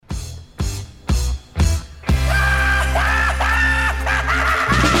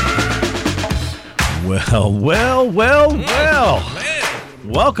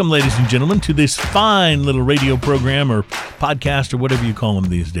Welcome, ladies and gentlemen, to this fine little radio program or podcast or whatever you call them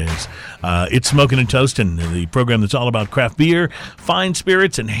these days. It's Smoking and Toasting, the program that's all about craft beer, fine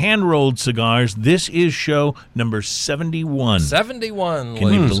spirits, and hand-rolled cigars. This is show number 71. 71.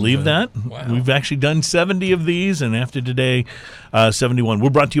 Can you believe that? Wow. We've actually done 70 of these, and after today, 71. We're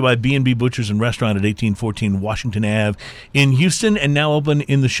brought to you by B&B Butchers and Restaurant at 1814 Washington Ave in Houston, and now open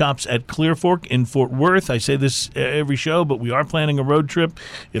in the shops at Clear Fork in Fort Worth. I say this every show, but we are planning a road trip.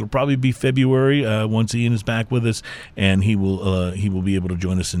 It'll probably be February once Ian is back with us, and he will be able to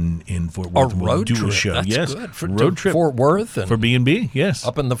join us in Fort Worth. A road do trip. A show. That's yes, good. For road trip Fort Worth and for B&B. Yes,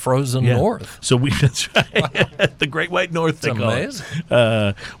 up in the frozen north. So that's right, the Great White North. That's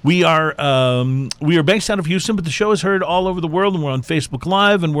amazing. We are based out of Houston, but the show is heard all over the world, and we're on Facebook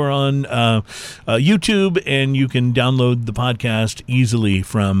Live, and we're on YouTube, and you can download the podcast easily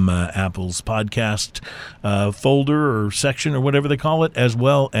from Apple's podcast folder or section or whatever they call it, as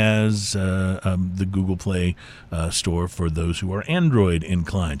well as the Google Play store for those who are Android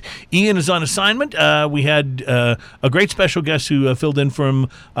inclined. Ian is on assignment. We had a great special guest who filled in for him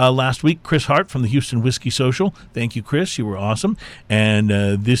last week, Chris Hart from the Houston Whiskey Social. Thank you, Chris. You were awesome. And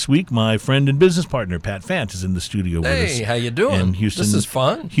this week, my friend and business partner, Pat Fant, is in the studio with us. Hey, how you doing? And Houston, this is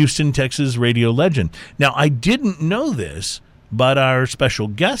fun. Houston, Texas radio legend. Now, I didn't know this, but our special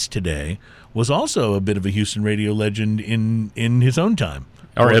guest today was also a bit of a Houston radio legend in his own time.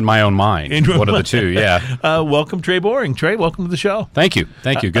 Or in my own mind. One of the two, yeah. Welcome, Trey Boring. Trey, welcome to the show. Thank you.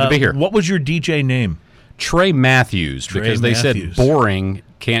 Good to be here. What was your DJ name? Trey Matthews, because they said boring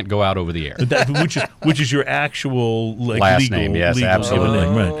can't go out over the air. Which is your actual last name? Yes, absolutely.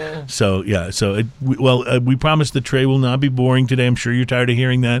 Name, right? So yeah, we promise that Trey will not be boring today. I'm sure you're tired of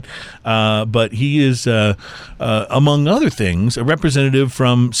hearing that, but he is, among other things, a representative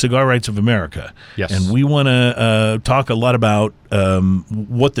from Cigar Rights of America. Yes, and we want to talk a lot about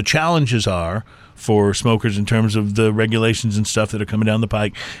what the challenges are for smokers in terms of the regulations and stuff that are coming down the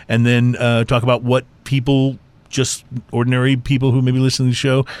pike, and then talk about what people, just ordinary people who maybe listen to the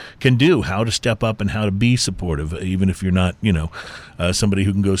show, can do, how to step up and how to be supportive, even if you're not, somebody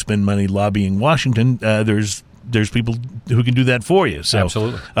who can go spend money lobbying Washington. There's people who can do that for you. So,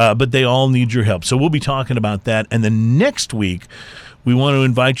 absolutely. But they all need your help. So we'll be talking about that. And then next week, we want to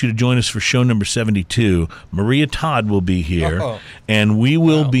invite you to join us for show number 72. Maria Todd will be here, and we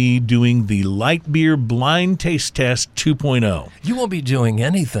will be doing the Light Beer Blind Taste Test 2.0. You won't be doing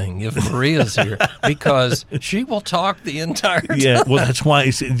anything if Maria's here, because she will talk the entire time. Yeah, well, that's why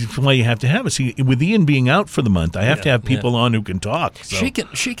you have to have it. See, with Ian being out for the month, I have to have people on who can talk. So. She can.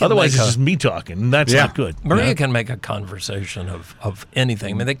 Otherwise, it's just me talking, and that's not good. Maria can make a conversation of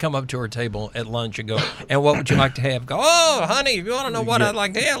anything. I mean, they come up to her table at lunch and go, "And what would you like to have?" Go, "Oh, honey, if you want to know what I'd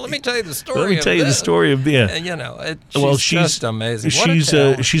like to have, let me tell you the story. Let me tell you the story of beer." She's just amazing.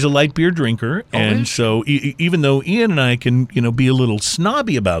 She's a light beer drinker, and so even though Ian and I can be a little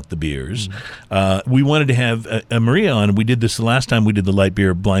snobby about the beers, we wanted to have Maria on. We did this the last time we did the light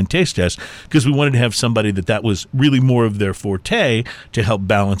beer blind taste test, because we wanted to have somebody that was really more of their forte to help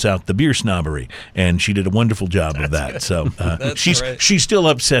balance out the beer snobbery, and she did a wonderful job of that. Right. So she's still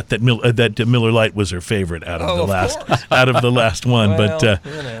upset that Miller Lite was her favorite out of the last one.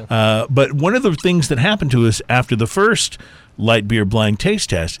 But one of the things that happened to us after the first light beer blind taste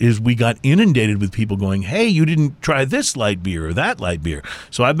test is we got inundated with people going, "Hey, you didn't try this light beer or that light beer."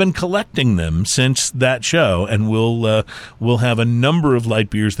 So I've been collecting them since that show, and we'll have a number of light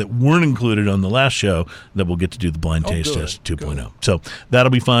beers that weren't included on the last show that we'll get to do the blind taste test 2.0. So that'll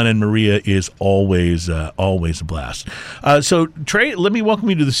be fun, and Maria is always a blast. So Trey, let me welcome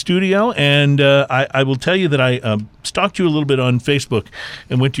you to the studio, and I will tell you that I stalked you a little bit on Facebook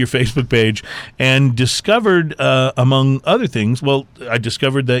and went to your Facebook page and discovered, among other things, I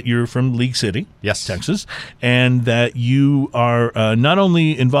discovered that you're from League City, Texas, and that you are not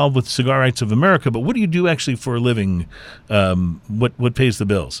only involved with Cigar Rights of America, but what do you do actually for a living? What pays the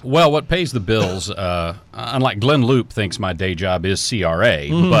bills? Well, what pays the bills, unlike Glenn Loop thinks my day job is CRA,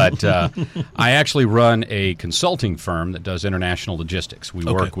 but I actually run a consulting firm that does international logistics. We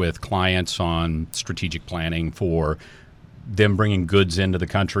work with clients on strategic planning for them bringing goods into the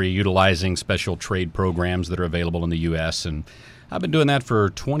country, utilizing special trade programs that are available in the U.S., and I've been doing that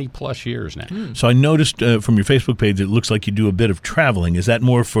for 20-plus years now. So I noticed from your Facebook page, it looks like you do a bit of traveling. Is that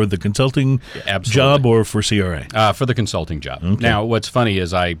more for the consulting job or for CRA? For the consulting job. Now, what's funny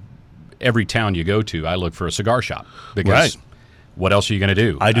is every town you go to, I look for a cigar shop, because what else are you going to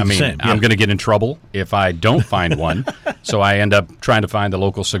do? I do the mean, same, yeah. I'm going to get in trouble if I don't find one. So I end up trying to find the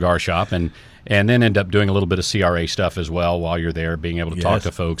local cigar shop and then end up doing a little bit of CRA stuff as well while you're there, being able to talk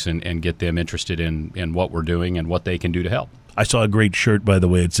to folks and get them interested in what we're doing and what they can do to help. I saw a great shirt, by the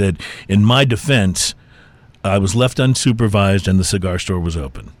way. It said, "In my defense, I was left unsupervised and the cigar store was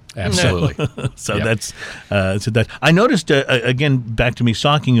open." Absolutely. So that's that. I noticed again, back to me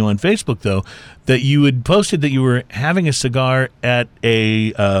stalking you on Facebook, though, that you had posted that you were having a cigar at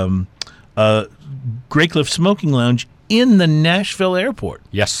a Grey Cliff Smoking Lounge in the Nashville airport.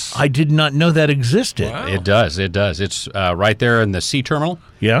 Yes. I did not know that existed. Wow. It does. It's right there in the C terminal.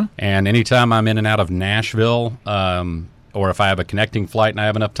 Yeah. And anytime I'm in and out of Nashville, or if I have a connecting flight and I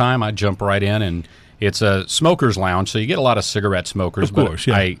have enough time, I jump right in. And it's a smoker's lounge, so you get a lot of cigarette smokers. Of course,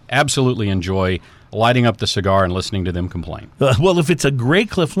 yeah. I absolutely enjoy lighting up the cigar and listening to them complain. Well, if it's a Grey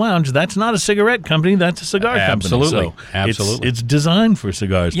Cliff Lounge, that's not a cigarette company. That's a cigar Absolutely. company. So Absolutely. It's designed for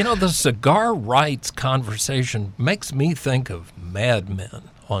cigars. You know, the cigar rights conversation makes me think of Mad Men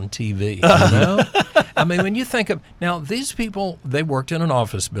on TV. You know? I mean, when you think of now, these people, they worked in an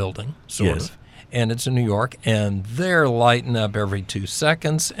office building, sort Yes. of, and it's in New York, and they're lighting up every 2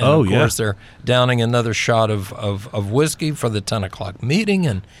 seconds. And Oh, of yeah. course, they're downing another shot of whiskey for the 10 o'clock meeting,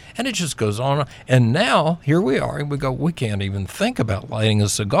 and it just goes on. And now, here we are, and we can't even think about lighting a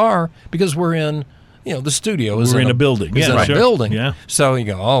cigar because we're in, the studio is We're in a building. Is Yeah, in a sure. building. Yeah. So you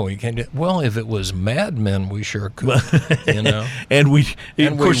go, we can't do. Well, if it was Mad Men, we sure could. And we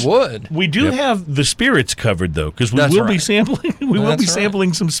And we would. We do have the spirits covered, though, because we That's will be right. sampling. We will be That's right.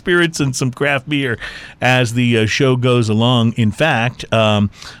 sampling some spirits and some craft beer as the show goes along. In fact,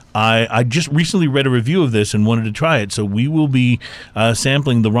 I just recently read a review of this and wanted to try it. So we will be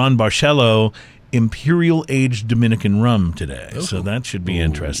sampling the Ron Barcelo Imperial Aged Dominican Rum today. So that should be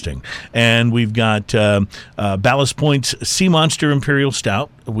interesting. And we've got Ballast Point's Sea Monster Imperial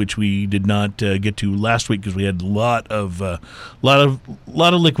Stout, which we did not get to last week because we had a lot of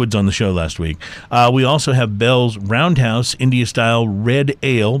liquids on the show last week. We also have Bell's Roundhouse India Style Red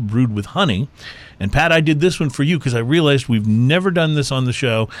Ale brewed with honey. And Pat, I did this one for you because I realized we've never done this on the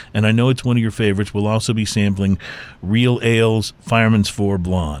show, and I know it's one of your favorites. We'll also be sampling Real Ale's Fireman's 4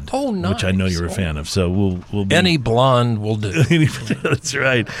 Blonde, Oh, nice. which I know you're a fan of. So we'll be Any blonde will do. That's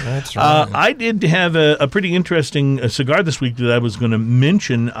right. That's right. I did have a pretty interesting cigar this week that I was going to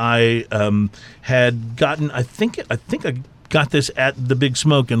mention. I had gotten, I think I got this at the Big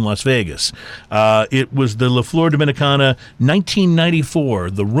Smoke in Las Vegas. It was the La Flor Dominicana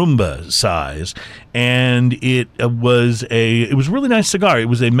 1994, the Rumba size, and it was a really nice cigar. It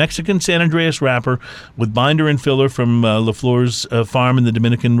was a Mexican San Andreas wrapper with binder and filler from La Flor's farm in the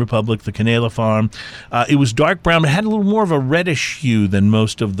Dominican Republic, the Canela farm. It was dark brown. It had a little more of a reddish hue than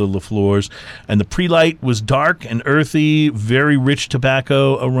most of the La Flors, and the pre-light was dark and earthy, very rich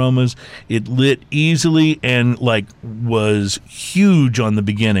tobacco aromas. It lit easily and was huge on the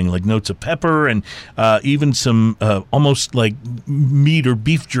beginning, like notes of pepper and even some almost like meat or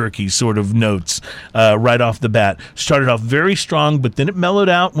beef jerky sort of notes right off the bat. Started off very strong, but then it mellowed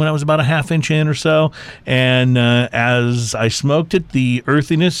out when I was about a half inch in or so. And as I smoked it, the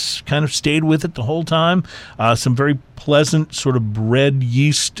earthiness kind of stayed with it the whole time. Some very pleasant sort of bread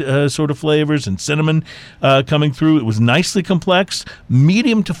yeast sort of flavors and cinnamon coming through. It was nicely complex,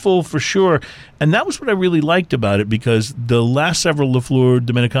 medium to full for sure. And that was what I really liked about it, because the last several La Flor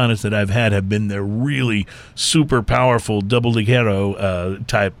Dominicanas that I've had have been their really super powerful double ligero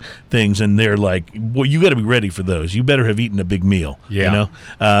type things, and they're like, well, you got to be ready for those. You better have eaten a big meal. Yeah.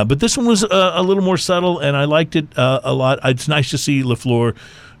 But this one was a little more subtle, and I liked it a lot. It's nice to see La Flor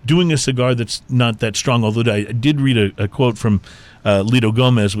doing a cigar that's not that strong, although I did read a quote from Lito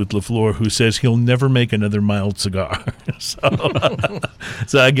Gomez with La Flor, who says he'll never make another mild cigar.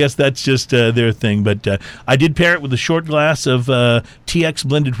 So I guess that's just their thing. But I did pair it with a short glass of TX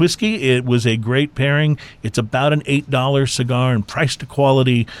blended whiskey. It was a great pairing. It's about an $8 cigar, and price to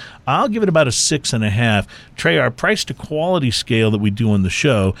quality, I'll give it about a 6.5. Trey, our price to quality scale that we do on the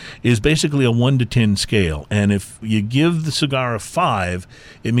show is basically a 1 to 10 scale. And if you give the cigar a 5,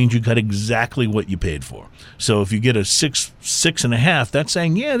 it means you got exactly what you paid for. So if you get a 6.5, that's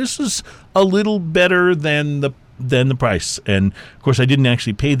saying, yeah, this is a little better than the price. And of course, I didn't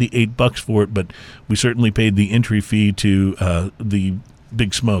actually pay the $8 for it, but we certainly paid the entry fee to the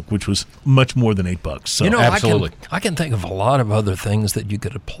big smoke, which was much more than $8. So Absolutely. I can think of a lot of other things that you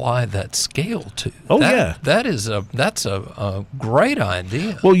could apply that scale to. Yeah, that's a great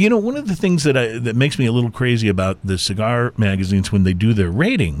idea. Well, one of the things that makes me a little crazy about the cigar magazines when they do their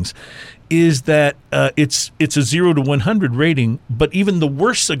ratings is that it's a 0 to 100 rating, but even the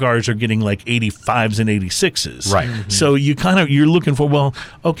worst cigars are getting like 85s and 86s. Right. Mm-hmm. So you're looking for, well,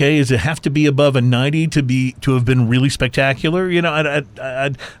 okay, does it have to be above a 90 to have been really spectacular?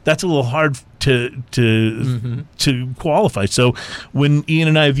 That's a little hard to qualify. So when Ian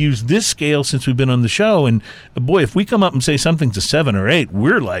and I have used this scale since we've been on the show, and boy, if we come up and say something's a 7 or 8,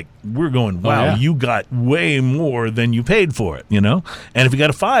 we're going, wow, yeah. you got way more than you paid for it, And if you got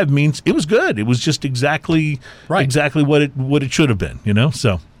a 5, means it was good. It was just exactly what it should have been,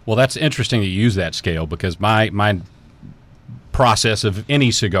 So Well, that's interesting that you use that scale, because my process of any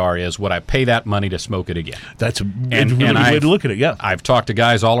cigar is, would I pay that money to smoke it again? That's a really good way to look at it, yeah. I've talked to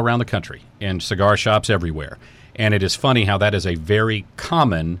guys all around the country in cigar shops everywhere, and it is funny how that is a very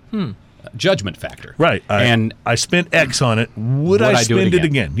common judgment factor. Right. I spent X on it. Would I do spend it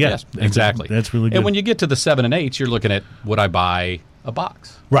again? Yeah, yes, exactly. That's really good. And when you get to the 7 and 8s, you're looking at, would I buy a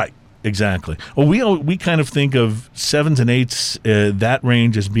box? Right. Exactly. Well, we kind of think of 7s and 8s, that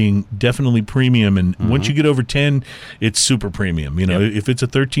range, as being definitely premium, and once you get over 10, it's super premium. If it's a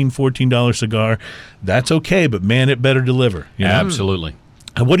 $13, $14 cigar, that's okay, but man, it better deliver. Absolutely.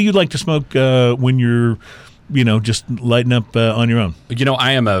 What do you like to smoke when you're, just lighting up on your own?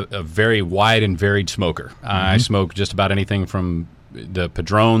 I am a very wide and varied smoker. I smoke just about anything from the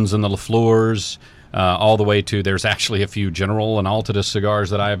Padrones and the LaFleurs, all the way to, there's actually a few General and Altadis cigars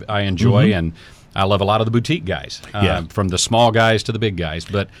that I enjoy, and I love a lot of the boutique guys, from the small guys to the big guys.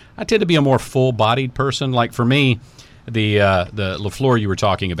 But I tend to be a more full-bodied person. Like for me, the LaFleur you were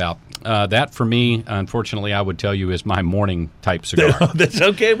talking about, that for me, unfortunately, I would tell you, is my morning type cigar. That's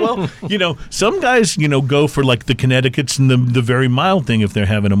okay. Well, some guys, go for like the Connecticut's and the very mild thing if they're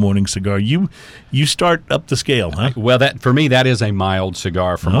having a morning cigar. You start up the scale, huh? Well, that for me, that is a mild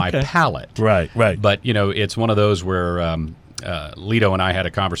cigar for my palate. Right. But, it's one of those where Lito and I had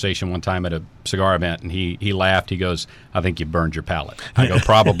a conversation one time at a cigar event, and he laughed. He goes, "I think you burned your palate." I go,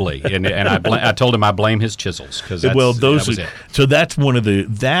 "Probably," and I told him I blame his chisels, because that was it. So that's one of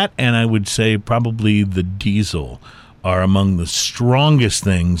that, and I would say probably the Diesel are among the strongest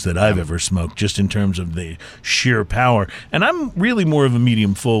things that I've ever smoked, just in terms of the sheer power. And I'm really more of a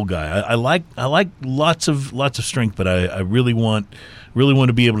medium full guy. I like lots of strength, but I really want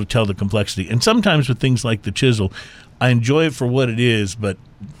to be able to tell the complexity. And sometimes with things like the Chisel, I enjoy it for what it is, but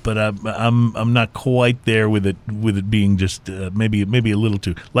I'm not quite there with it being just maybe a little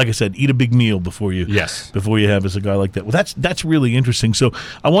too. Like I said, eat a big meal before you have a cigar like that. Well, that's really interesting. So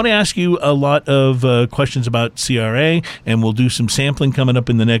I want to ask you a lot of questions about CRA, and we'll do some sampling coming up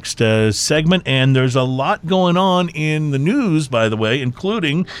in the next segment. And there's a lot going on in the news, by the way,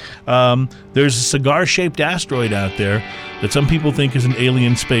 including there's a cigar-shaped asteroid out there that some people think is an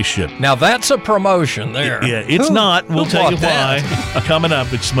alien spaceship. Now that's a promotion there. Yeah, it's not. We'll tell you why. Coming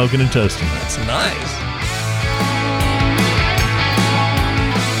up, it's Smoking and Toasting. That's nice.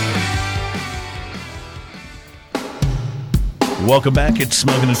 Welcome back. It's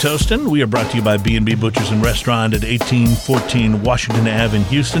Smoking and Toasting. We are brought to you by B&B Butchers and Restaurant at 1814 Washington Ave in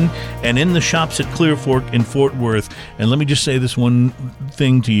Houston, and in the shops at Clear Fork in Fort Worth. And let me just say this one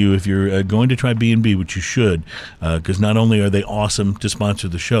thing to you. If you're going to try B&B, which you should, because not only are they awesome to sponsor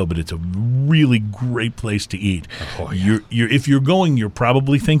the show, but it's a really great place to eat. Oh, yeah. If you're going, you're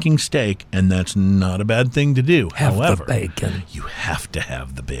probably thinking steak, and that's not a bad thing to do. However, the bacon. You have to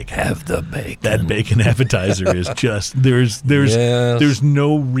have the bacon. Have the bacon. That bacon appetizer is just, there's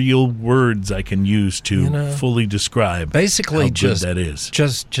no real words I can use to fully describe basically how good that is.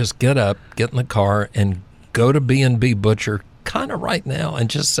 Just get up, get in the car, and go to B&B Butcher kind of right now and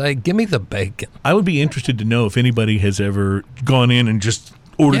just say, give me the bacon. I would be interested to know if anybody has ever gone in and just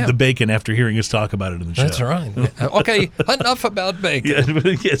ordered the bacon after hearing us talk about it in the show. That's right. Okay, enough about bacon.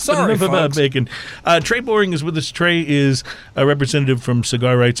 Yes, Sorry, enough about bacon. Trey Boring is with us. Trey is a representative from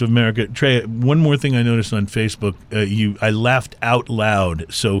Cigar Rights of America. Trey, one more thing I noticed on Facebook, I laughed out loud.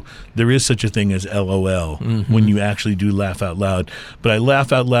 So there is such a thing as LOL when you actually do laugh out loud. But I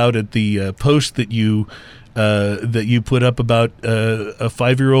laugh out loud at the post that you put up about a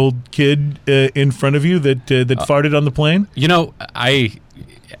 5-year-old kid in front of you that farted on the plane.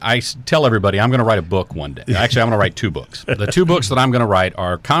 I tell everybody I'm going to write a book one day. Actually, I'm going to write 2 books. The 2 books that I'm going to write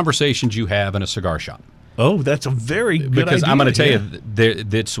are conversations you have in a cigar shop. Oh, that's a very good idea. Because I'm going to tell you,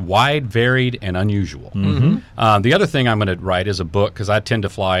 it's wide, varied, and unusual. The other thing I'm going to write is a book, because I tend to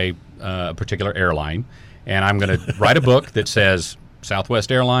fly a particular airline, and I'm going to write a book that says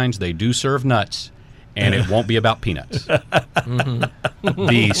Southwest Airlines, they do serve nuts, and it won't be about peanuts.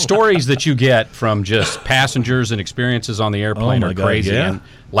 The stories that you get from just passengers and experiences on the airplane are crazy. Yeah. And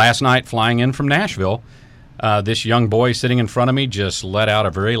last night, flying in from Nashville, this young boy sitting in front of me just let out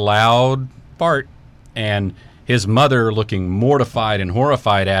a very loud fart, and his mother, looking mortified and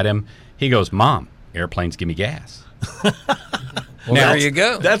horrified at him, he goes, "Mom, airplanes give me gas." Well, Now, there you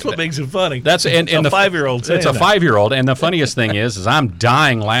go. That's what makes it funny. That's and a the 5-year-old. It's a 5-year-old, and the funniest thing is I'm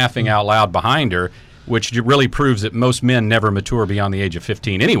dying laughing out loud behind her, which really proves that most men never mature beyond the age of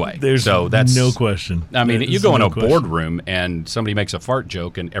 15 anyway. There's that's no question. I mean, There's you go in no a question. boardroom and somebody makes a fart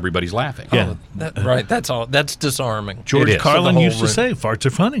joke and everybody's laughing. Yeah. Right. That's all. That's disarming. George It is. Carlin The whole used to room. say, "Farts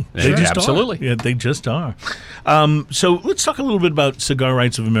are funny." Yeah, They just absolutely. are. Yeah, they just are. So let's talk a little bit about Cigar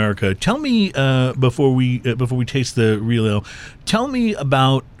Rights of America. Tell me before we taste the real ale. Tell me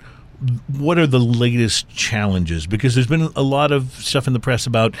about what are the latest challenges, because there's been a lot of stuff in the press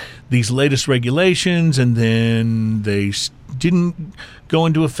about these latest regulations, and then they didn't go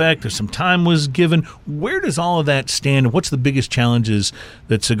into effect, or some time was given. Where does all of that stand, and what's the biggest challenges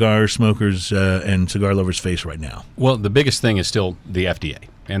that cigar smokers and cigar lovers face right now? Well, the biggest thing is still the FDA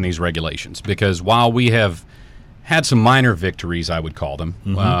and these regulations, because while we have had some minor victories, I would call them,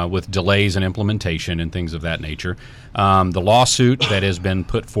 with delays in implementation and things of that nature. The lawsuit that has been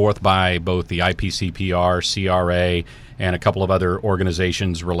put forth by both the IPCPR, CRA, and a couple of other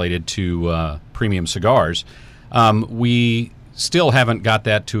organizations related to premium cigars, we still haven't got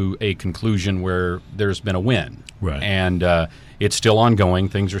that to a conclusion where there's been a win. Right. And it's still ongoing.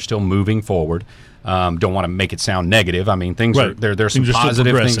 Things are still moving forward. Don't want to make it sound negative. I mean, things Right. are there's some Things are still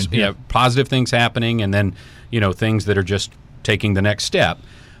positive things, progressing, yeah. positive things happening, and then things that are just taking the next step.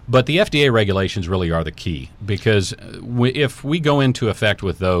 But the FDA regulations really are the key, because if we go into effect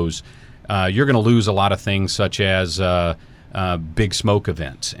with those, you're going to lose a lot of things, such as big smoke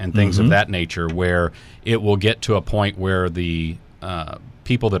events and things of that nature, where it will get to a point where the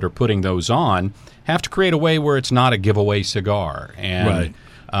people that are putting those on have to create a way where it's not a giveaway cigar. And Right.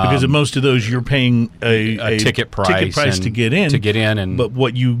 Because at most of those, you're paying a ticket price to get in. and but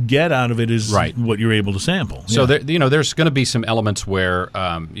what you get out of it is Right. what you're able to sample. So Yeah. there's going to be some elements where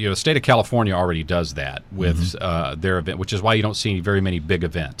the state of California already does that with their event, which is why you don't see very many big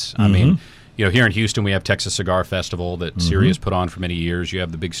events. I mean, here in Houston we have Texas Cigar Festival that Sirius put on for many years. You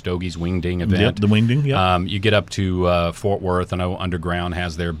have the big Stogie's Wing Ding event. Yep, the Wingding. Yeah. You get up to Fort Worth. I know Underground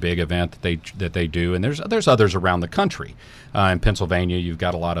has their big event that they do, and there's others around the country. In Pennsylvania, you've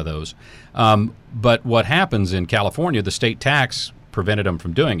got a lot of those. But what happens in California, the state tax prevented them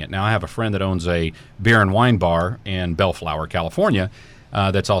from doing it. Now, I have a friend that owns a beer and wine bar in Bellflower, California,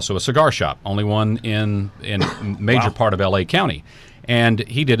 that's also a cigar shop, only one in major part of L.A. County. And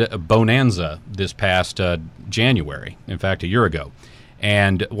he did a bonanza this past January, in fact, a year ago.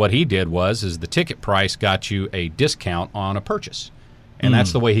 And what he did is the ticket price got you a discount on a purchase. And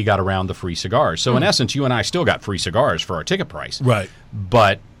that's the way he got around the free cigars. So in essence, you and I still got free cigars for our ticket price. Right.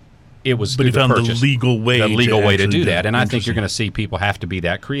 But it was But through he found purchase. the legal way to actually do that. And I think Interesting. you're going to see people have to be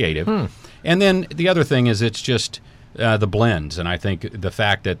that creative. And then the other thing is it's just the blends. And I think the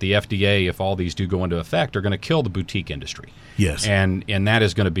fact that the FDA, if all these do go into effect, are going to kill the boutique industry. Yes. And that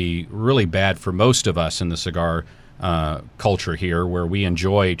is going to be really bad for most of us in the cigar culture here, where we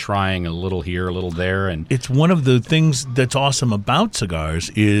enjoy trying a little here, a little there. And It's one of the things that's awesome about cigars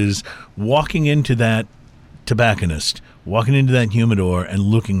is walking into that tobacconist, walking into that humidor and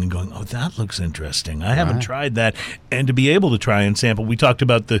looking and going, oh, that looks interesting. I haven't tried that. And to be able to try and sample, we talked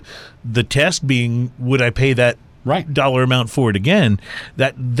about the test being, would I pay that Right. dollar amount for it again?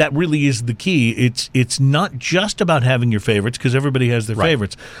 That really is the key. It's not just about having your favorites, because everybody has their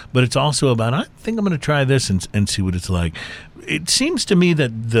favorites, but it's also about, I think I'm going to try this and see what it's like. It seems to me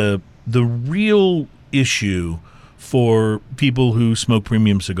that the real issue for people who smoke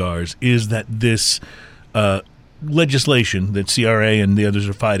premium cigars is that this legislation that CRA and the others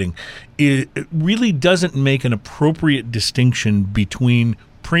are fighting, it really doesn't make an appropriate distinction between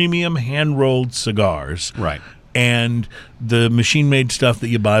premium hand-rolled cigars Right. and the machine-made stuff that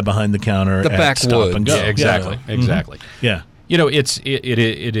you buy behind the counter The at Stop and backwoods. Go. Yeah, exactly. Yeah. Exactly. Yeah.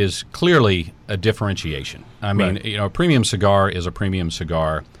 It is clearly a differentiation. I mean, Right. a premium cigar is a premium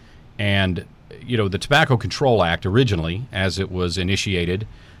cigar, and the Tobacco Control Act originally, as it was initiated,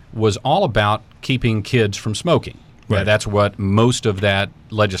 was all about keeping kids from smoking. Right. That's what most of that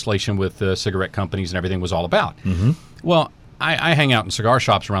legislation with the cigarette companies and everything was all about. Well, I hang out in cigar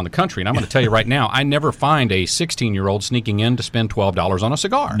shops around the country, and I'm going to tell you right now, I never find a 16-year-old sneaking in to spend $12 on a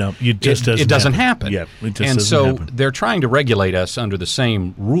cigar. No, it just doesn't It doesn't happen. happen. Yeah, it just and doesn't so happen. they're trying to regulate us under the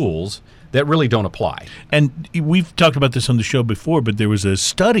same rules that really don't apply. And we've talked about this on the show before, but there was a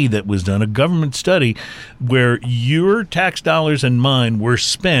study that was done, a government study, where your tax dollars and mine were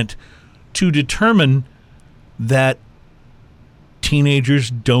spent to determine that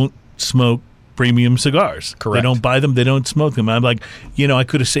teenagers don't smoke premium cigars. Correct. They don't buy them. They don't smoke them. I'm like, I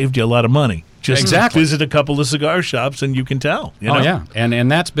could have saved you a lot of money. Just Exactly. visit a couple of cigar shops and you can tell. You know? Oh yeah,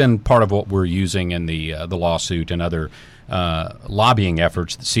 and that's been part of what we're using in the lawsuit and other lobbying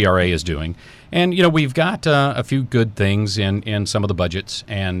efforts that CRA is doing. And we've got a few good things in some of the budgets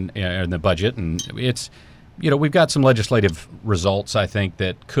and in the budget, and it's we've got some legislative results, I think,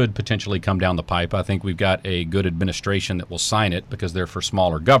 that could potentially come down the pipe. I think we've got a good administration that will sign it because they're for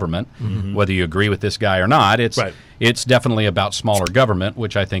smaller government. Mm-hmm. Whether you agree with this guy or not, it's definitely about smaller government,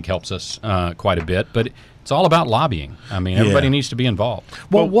 which I think helps us quite a bit. But it's all about lobbying. I mean, everybody needs to be involved.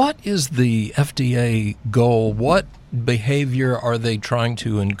 Well, what is the FDA goal? What behavior are they trying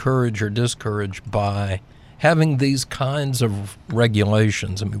to encourage or discourage by having these kinds of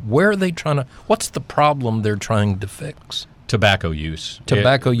regulations? I mean, where are they trying to? What's the problem they're trying to fix? Tobacco use.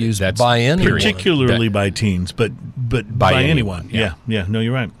 Tobacco use by anyone. Particularly by teens, but by anyone. Yeah. No,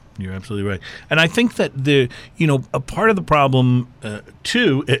 you're right. You're absolutely right. And I think that a part of the problem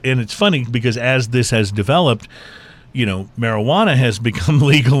too, and it's funny because as this has developed, marijuana has become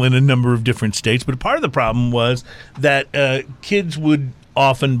legal in a number of different states. But part of the problem was that kids would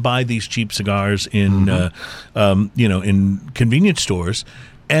often buy these cheap cigars in in convenience stores,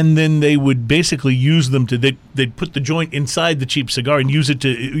 and then they would basically use them they'd put the joint inside the cheap cigar and use it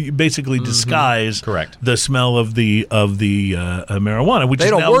to basically disguise the smell of the marijuana. Which they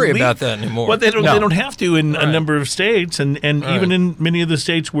don't worry about that anymore. Well, they don't have to in a number of states, and even in many of the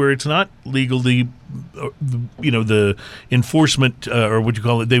states where it's not legal, the enforcement or what you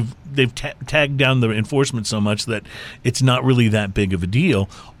call it, they've tagged down the enforcement so much that it's not really that big of a deal.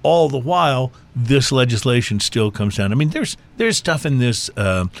 All the while, this legislation still comes down. I mean, there's stuff in this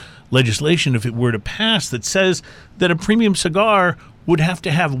legislation, if it were to pass, that says that a premium cigar would have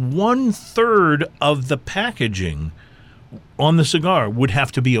to have 1/3 of the packaging on the cigar would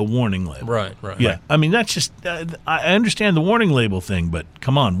have to be a warning label. Right. Yeah. I mean, that's just, I understand the warning label thing, but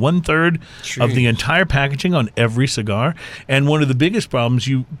come on, 1/3 of the entire packaging on every cigar. And one of the biggest problems,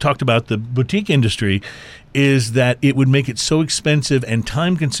 you talked about the boutique industry, is that it would make it so expensive and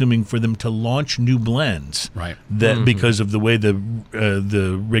time-consuming for them to launch new blends, right? That because of the way the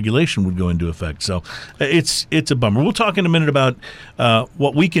regulation would go into effect. So it's a bummer. We'll talk in a minute about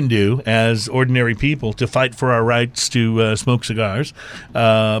what we can do as ordinary people to fight for our rights to smoke cigars.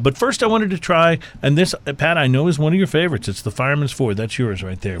 But first, I wanted to try, and this, Pat, I know is one of your favorites. It's the Fireman's Ford. That's yours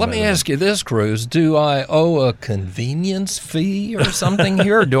right there. Let me ask you this, Cruz. Do I owe a convenience fee or something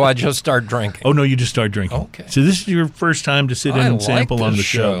here, or do I just start drinking? Oh no, you just start drinking. Okay. So this is your first time to sit in and sample on the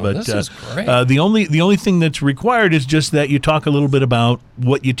show. But this is great. The only thing that's required is just that you talk a little bit about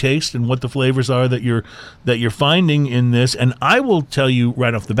what you taste and what the flavors are that you're finding in this. And I will tell you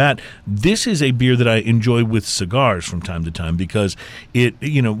right off the bat, this is a beer that I enjoy with cigars from time to time because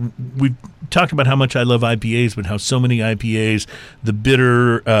we've talked about how much I love IPAs, but how so many IPAs, the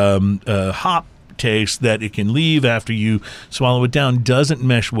bitter hop taste that it can leave after you swallow it down doesn't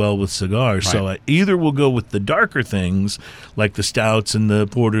mesh well with cigars. Right. So I either will go with the darker things like the stouts and the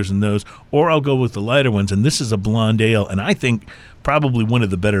porters and those, or I'll go with the lighter ones. And this is a blonde ale, and I think probably one of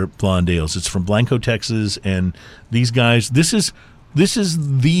the better blonde ales. It's from Blanco, Texas, and these guys, this is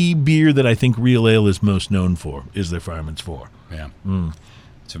the beer that I think Real Ale is most known for, is their Fireman's Ford. Yeah.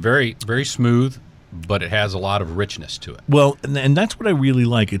 It's a very, very smooth, but it has a lot of richness to it. Well, and that's what I really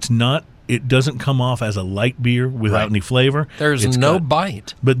like. It doesn't come off as a light beer without any flavor. There's no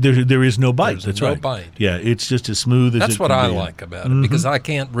bite. But there is no bite. There's no bite. Yeah, it's just as smooth as it can be. That's what I like about it, because I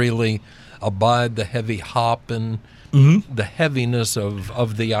can't really abide the heavy hop and the heaviness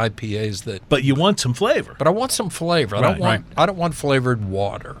of the IPAs that. But you want some flavor. But I want some flavor. I don't want flavored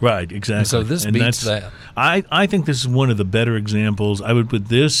water. Right, exactly. And so this beats that. I think this is one of the better examples. I would put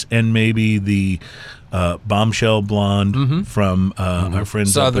this and maybe the Bombshell Blonde from our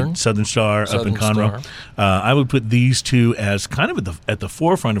friends up at Southern Star up in Conroe. I would put these two as kind of at the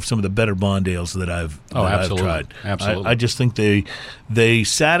forefront of some of the better blonde ales that I've tried. Absolutely. I just think they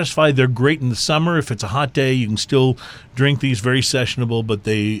satisfy. They're great in the summer. If it's a hot day, you can still drink these, very sessionable, but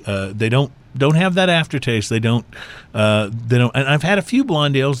they don't have that aftertaste. They don't. And I've had a few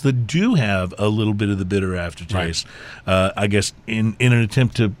blonde ales that do have a little bit of the bitter aftertaste. Right. I guess in an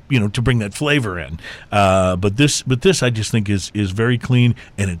attempt to bring that flavor in. But this I just think is very clean,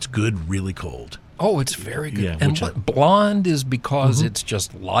 and it's good really cold. Oh, it's very good. Yeah, and what blonde is because it's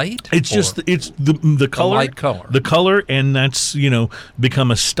just light? It's just it's the color, light color. the color, and that's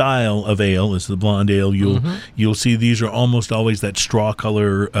become a style of ale. Is the blonde ale? You'll see these are almost always that straw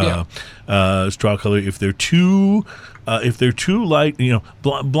color. Straw color. If they're too light,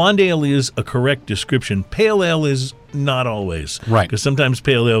 blonde ale is a correct description. Pale ale is not always, right? Because sometimes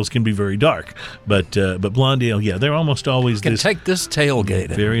pale ales can be very dark, but blonde ale, they're almost always you can take this tailgate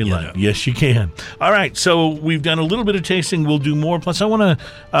very light. Yes, you can. All right, so we've done a little bit of tasting. We'll do more. Plus, I want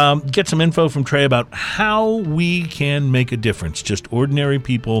to get some info from Trey about how we can make a difference. Just ordinary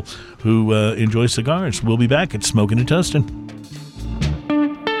people who enjoy cigars. We'll be back at Smoking and Toasting.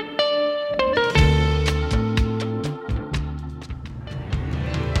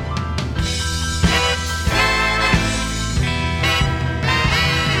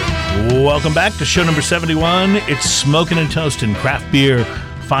 Welcome back to show number 71. It's Smoking and Toasting, craft beer,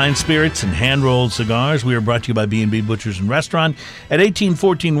 fine spirits, and hand-rolled cigars. We are brought to you by B&B Butchers and Restaurant at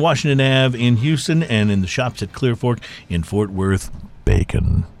 1814 Washington Ave in Houston and in the shops at Clear Fork in Fort Worth.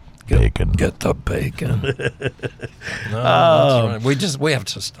 Bacon. Get the bacon. No, that's right. We have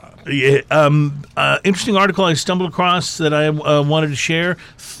to stop. Yeah, interesting article I stumbled across that I wanted to share.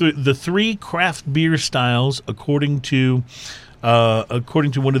 The 3 craft beer styles, according to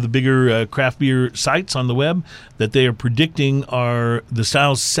one of the bigger craft beer sites on the web, that they are predicting are the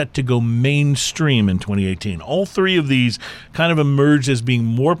styles set to go mainstream in 2018. All 3 of these kind of emerged as being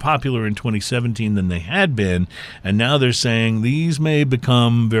more popular in 2017 than they had been, and now they're saying these may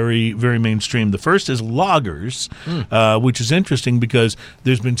become very, very mainstream. The first is lagers, which is interesting because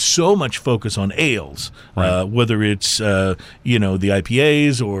there's been so much focus on ales, right. Whether it's the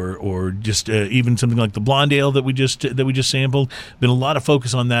IPAs or just even something like the blonde ale that we just sampled. Been a lot of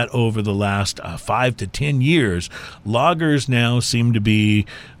focus on that over the last 5 to 10 years. Lagers now seem to be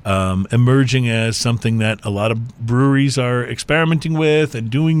emerging as something that a lot of breweries are experimenting with and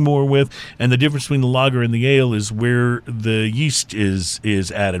doing more with. And the difference between the lager and the ale is where the yeast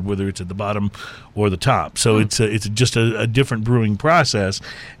is added, whether it's at the bottom or the top. So it's just a different brewing process.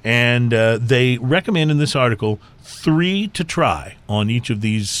 And they recommend in this article 3 to try on each of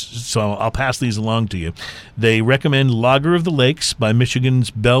these, so I'll pass these along to you. They recommend Lager of the Lakes by Michigan's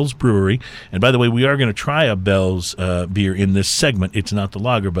Bell's Brewery. And by the way, we are going to try a Bell's beer in this segment. It's not the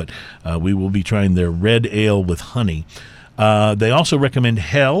lager, but we will be trying their red ale with honey. They also recommend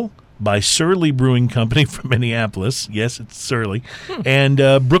Hell by Surly Brewing Company from Minneapolis. Yes, it's Surly. And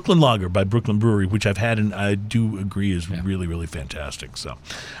Brooklyn Lager by Brooklyn Brewery, which I've had and I do agree is really, really fantastic. So,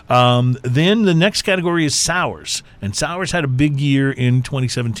 then the next category is sours. And sours had a big year in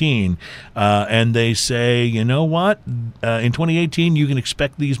 2017. And they say, you know what? In 2018, you can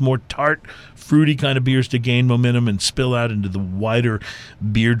expect these more tart, fruity kind of beers to gain momentum and spill out into the wider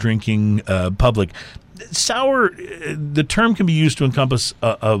beer drinking public. Sour, the term can be used to encompass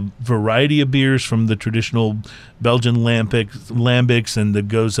a variety of beers, from the traditional Belgian lambics and the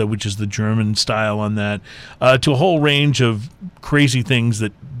Gose, which is the German style on that, to a whole range of crazy things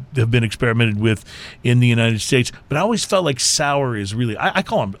that have been experimented with in the United States. But I always felt like sour is really, I'd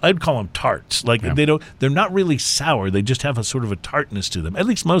call them tarts. Like they're not really sour. They just have a sort of a tartness to them. At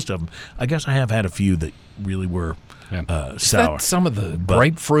least most of them. I guess I have had a few that really were sour. Is that some of the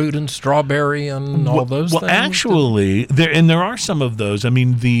grapefruit and strawberry and all those things? Well, actually, there are some of those. I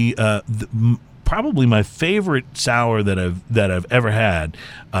mean, probably my favorite sour that I've ever had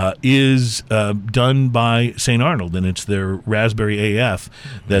is done by St. Arnold, and it's their Raspberry AF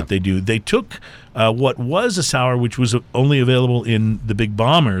that they do. They took what was a sour, which was only available in the big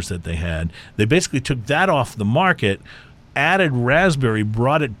bombers that they had. They basically took that off the market, added raspberry,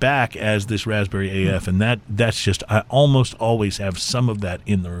 brought it back as this Raspberry AF, and that's just, I almost always have some of that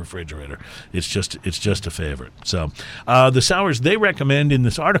in the refrigerator. It's just a favorite. So the sours they recommend in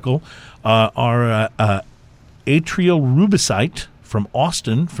this article are Atrial Rubicite from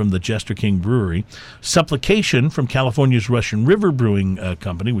Austin, from the Jester King Brewery, Supplication from California's Russian River Brewing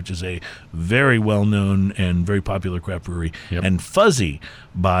Company, which is a very well-known and very popular craft brewery, and Fuzzy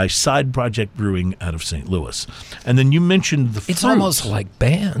by Side Project Brewing out of St. Louis. And then you mentioned the fruits. It's almost like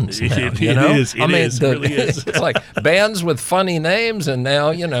bands now, It is. It really is. It's like bands with funny names, and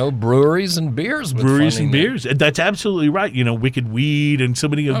now, breweries and beers with breweries funny and names. beers. That's absolutely right. Wicked Weed and so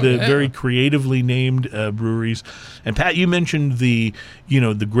many of the very creatively named breweries. And Pat, you mentioned the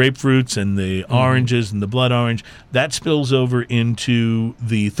grapefruits and the oranges and the blood orange. That spills over into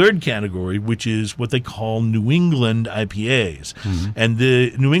the third category, which is what they call New England IPAs. And the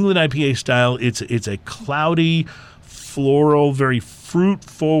New England IPA style, it's a cloudy, floral, very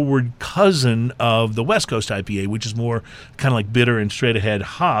fruit-forward cousin of the West Coast IPA, which is more kind of like bitter and straight-ahead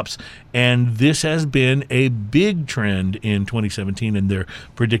hops. And this has been a big trend in 2017, and they're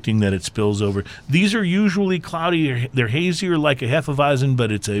predicting that it spills over. These are usually cloudy. They're hazier like a Hefeweizen,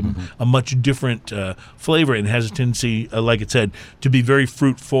 but it's a much different flavor and has a tendency, like it said, to be very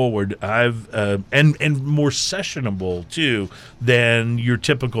fruit-forward. And more sessionable, too, than your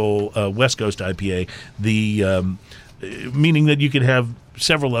typical West Coast IPA. Meaning that you could have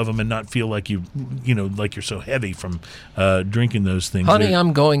several of them and not feel like like you're so heavy from drinking those things. Honey,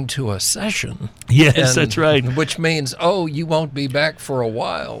 I'm going to a session. Yes, that's right. Which means, you won't be back for a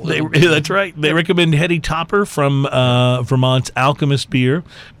while. That's right. They recommend Hetty Topper from Vermont's Alchemist Beer,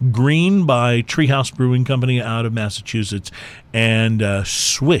 Green by Treehouse Brewing Company out of Massachusetts, and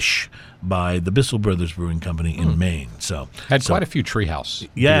Swish by the Bissell Brothers Brewing Company in Maine. So had quite a few Treehouse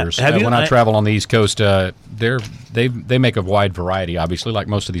Yeah, beers. have you? When I travel on the East Coast, they make a wide variety, obviously, like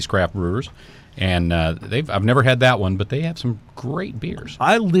most of these craft brewers. And I've never had that one, but they have some great beers.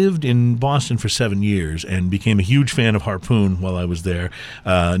 I lived in Boston for 7 years and became a huge fan of Harpoon while I was there,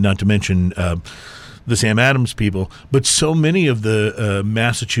 not to mention the Sam Adams people, but so many of the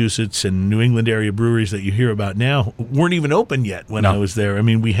Massachusetts and New England area breweries that you hear about now weren't even open yet when I was there. I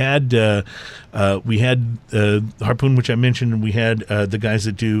mean, we had Harpoon, which I mentioned, and we had the guys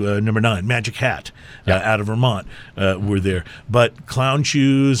that do Number 9, Magic Hat, out of Vermont, were there. But Clown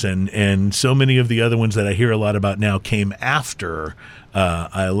Shoes and so many of the other ones that I hear a lot about now came after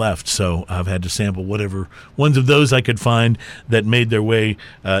I left, so I've had to sample whatever ones of those I could find that made their way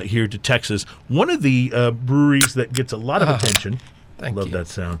here to Texas. One of the breweries that gets a lot of attention. Thank Love you. that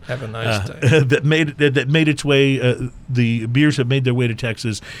sound. Have a nice day. that made its way. The beers that made their way to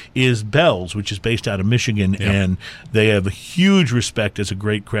Texas is Bell's, which is based out of Michigan, and they have a huge respect as a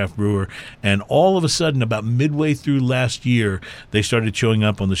great craft brewer. And all of a sudden, about midway through last year, they started showing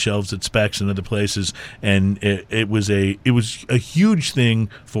up on the shelves at Specs and other places, and it was a huge thing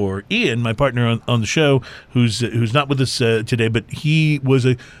for Ian, my partner on the show, who's not with us today, but he was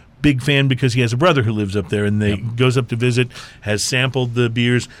a big fan because he has a brother who lives up there, and they goes up to visit, has sampled the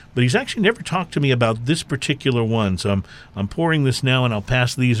beers, but he's actually never talked to me about this particular one. So I'm pouring this now, and I'll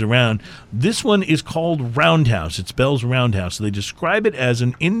pass these around. This one is called Roundhouse. It's Bell's Roundhouse. They describe it as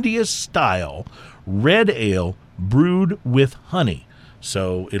an India-style red ale brewed with honey.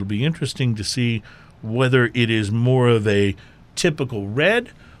 So it'll be interesting to see whether it is more of a typical red,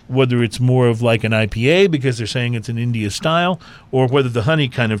 whether it's more of like an IPA because they're saying it's an India style, or whether the honey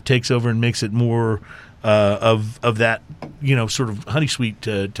kind of takes over and makes it more of that, sort of honey sweet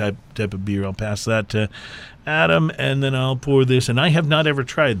type of beer. I'll pass that to Adam, and then I'll pour this. And I have not ever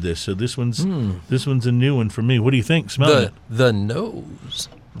tried this, so this one's a new one for me. What do you think? Smell it. The nose.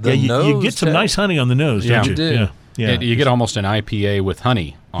 You get some nice honey on the nose, don't you? You do. Yeah. You get almost an IPA with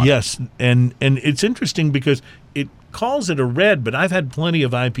honey on it. Yes, and it's interesting because it calls it a red, but I've had plenty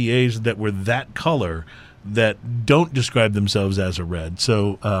of IPAs that were that color that don't describe themselves as a red.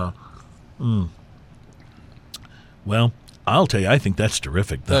 So, well, I'll tell you, I think that's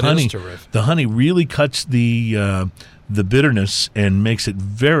terrific. That is terrific. The honey really cuts the bitterness and makes it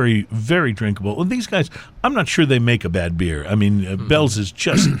very, very drinkable. Well, these guys, I'm not sure they make a bad beer. I mean, Bell's is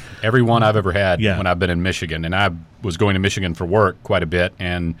just every one I've ever had when I've been in Michigan, and I was going to Michigan for work quite a bit,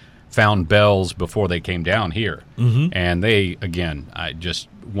 and found Bell's before they came down here. And they, again, just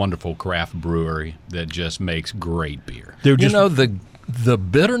wonderful craft brewery that just makes great beer. They're just, the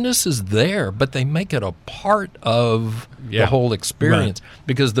bitterness is there, but they make it a part of the whole experience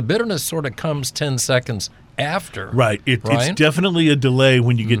because the bitterness sort of comes 10 seconds after. Right. It's definitely a delay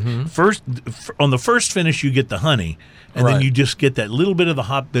when you get on the first finish, you get the honey. And then you just get that little bit of the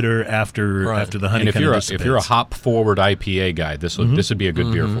hop bitter after the honey. And if you're a hop forward IPA guy, this would be a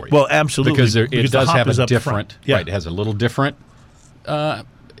good beer for you. Well, absolutely, because it does have a different it has a little different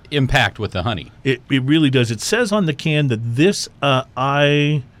impact with the honey. It really does. It says on the can that this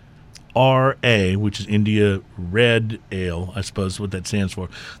IRA, which is India Red Ale, I suppose what that stands for.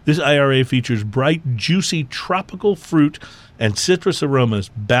 This IRA features bright, juicy tropical fruit and citrus aromas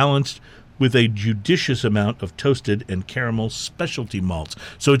balanced with a judicious amount of toasted and caramel specialty malts.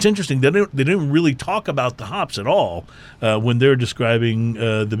 So it's interesting. They didn't really talk about the hops at all when they're describing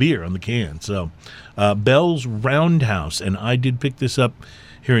the beer on the can. So Bell's Roundhouse, and I did pick this up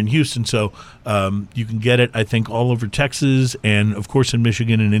here in Houston, so you can get it, I think, all over Texas and, of course, in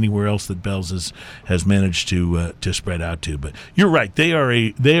Michigan and anywhere else that Bell's has managed to spread out to. But you're right; they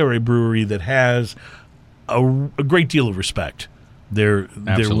are a brewery that has a great deal of respect They're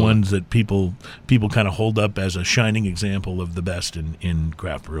Absolutely. ones that people kind of hold up as a shining example of the best in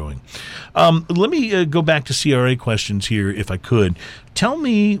craft brewing. Let me go back to CRA questions here, if I could. Tell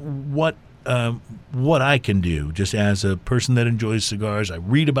me what I can do just as a person that enjoys cigars. I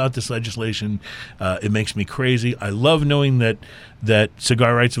read about this legislation. It makes me crazy. I love knowing that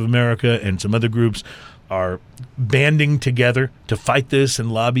Cigar Rights of America and some other groups are banding together to fight this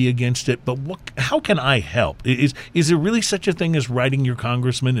and lobby against it. But how can I help? Is there really such a thing as writing your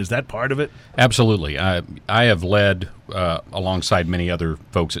congressman? Is that part of it? Absolutely. I have led, alongside many other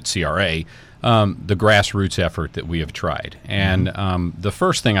folks at CRA, the grassroots effort that we have tried. And the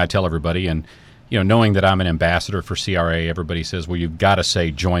first thing I tell everybody, and knowing that I'm an ambassador for CRA, everybody says, well, you've got to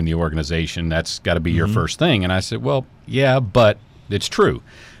say join the organization. That's got to be your first thing. And I said, well, yeah, but it's true.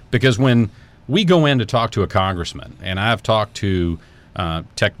 Because when we go in to talk to a congressman, and I've talked to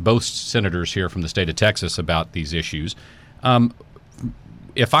both senators here from the state of Texas about these issues,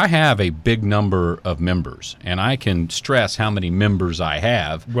 if I have a big number of members and I can stress how many members I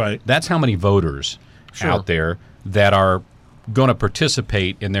have, right, that's how many voters out there that are going to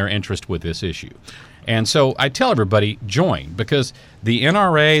participate in their interest with this issue. And so I tell everybody, join, because the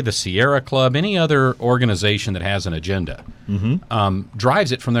NRA, the Sierra Club, any other organization that has an agenda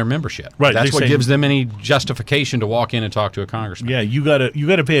drives it from their membership. Right, That's what gives them any justification to walk in and talk to a congressman. Yeah, you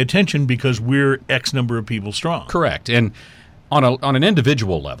gotta pay attention because we're X number of people strong. Correct. And on an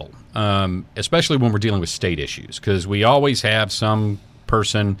individual level, especially when we're dealing with state issues, because we always have some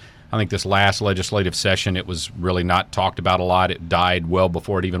person. I think this last legislative session, it was really not talked about a lot. It died well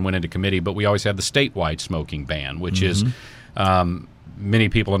before it even went into committee. But we always have the statewide smoking ban, which is many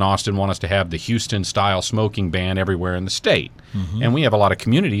people in Austin want us to have the Houston-style smoking ban everywhere in the state. And we have a lot of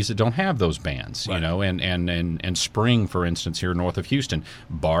communities that don't have those bans, right. And Spring, for instance, here north of Houston,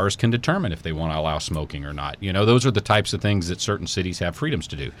 bars can determine if they want to allow smoking or not. Those are the types of things that certain cities have freedoms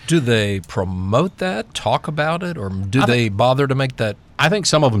to do. Do they promote that, talk about it, or do they bother to make that? I think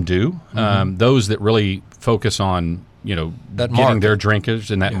some of them do. Those that really focus on that getting market. their drinkers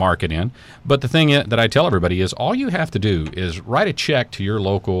and that market in. But the thing that I tell everybody is all you have to do is write a check to your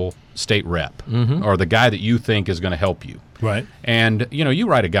local state rep or the guy that you think is going to help you. Right. And, you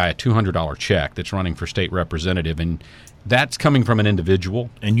write a guy a $200 check that's running for state representative, and that's coming from an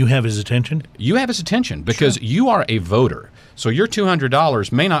individual. And you have his attention? You have his attention because you are a voter. So your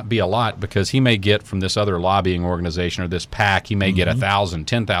 $200 may not be a lot because he may get from this other lobbying organization or this PAC, he may get $1,000,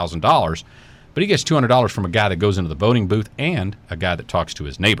 $10,000. But he gets $200 from a guy that goes into the voting booth and a guy that talks to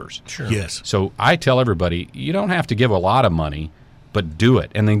his neighbors. Sure. Yes. So I tell everybody, you don't have to give a lot of money, but do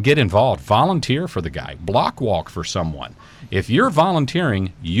it. And then get involved. Volunteer for the guy. Block walk for someone. If you're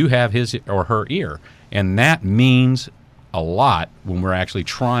volunteering, you have his or her ear. And that means a lot when we're actually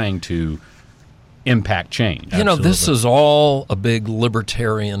trying to impact change. This is all a big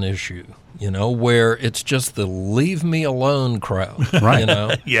libertarian issue. Where it's just the leave me alone crowd. Right.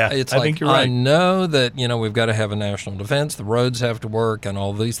 Yeah, It's I like, think you're right. I know that, we've got to have a national defense, the roads have to work, and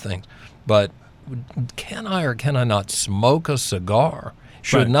all these things. But can I or can I not smoke a cigar?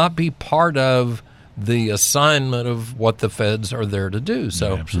 Should Right. not be part of the assignment of what the feds are there to do.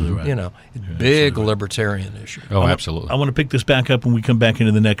 So, absolutely right. Big libertarian issue. Oh, absolutely. I want to pick this back up when we come back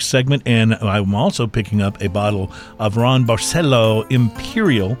into the next segment, and I'm also picking up a bottle of Ron Barcelo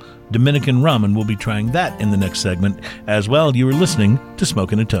Imperial Dominican rum, and we'll be trying that in the next segment as well. You are listening to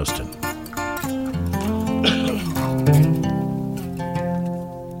Smokin' and Toastin'.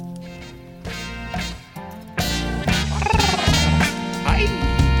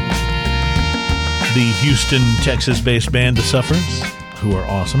 The Houston, Texas-based band The Sufferance, who are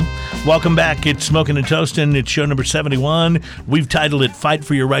awesome. Welcome back. It's Smokin' and Toastin'. It's show number 71. We've titled it Fight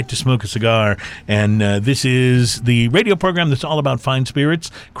for Your Right to Smoke a Cigar. And this is the radio program that's all about fine spirits,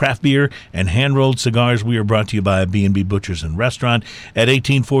 craft beer, and hand-rolled cigars. We are brought to you by B&B Butchers and Restaurant at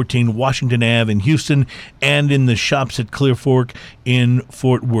 1814 Washington Ave in Houston and in the shops at Clear Fork in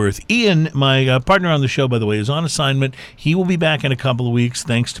Fort Worth. Ian, my partner on the show, by the way, is on assignment. He will be back in a couple of weeks.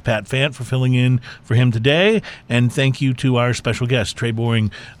 Thanks to Pat Fant for filling in for him today. And thank you to our special guest, Trey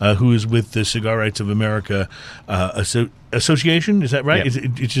Boring, who is with the Cigar Rights of America Association. Is that right? Yeah.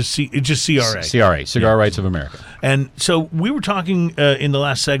 It's just CRA. CRA, Cigar Rights of America. And so we were talking in the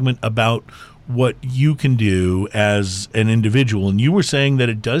last segment about what you can do as an individual, and you were saying that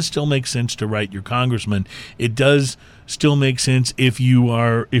it does still make sense to write your congressman. It does still make sense if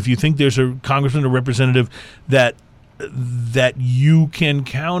you think there's a congressman or representative that you can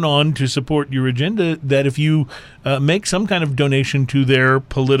count on to support your agenda, that if you make some kind of donation to their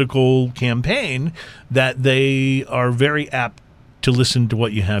political campaign, that they are very apt to listen to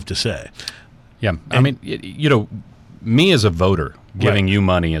what you have to say. Yeah. I mean, me as a voter giving you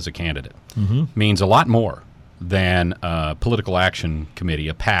money as a candidate means a lot more than a political action committee,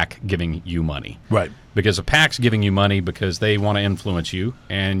 a PAC, giving you money. Right. Because a PAC's giving you money because they want to influence you,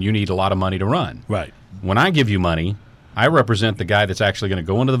 and you need a lot of money to run. Right. When I give you money, I represent the guy that's actually going to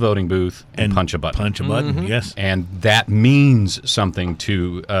go into the voting booth and punch a button. Punch a button, yes. And that means something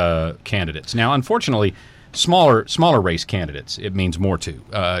to candidates. Now, unfortunately, smaller race candidates, it means more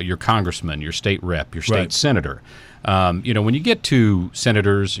to. Your congressman, your state rep, your state senator. When you get to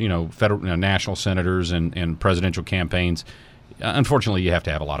senators, federal, national senators and presidential campaigns, unfortunately, you have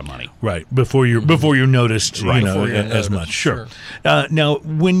to have a lot of money. Right. Before you're noticed, Right. as much. Sure. Now,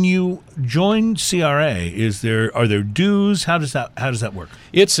 when you join CRA, are there dues? How does that work?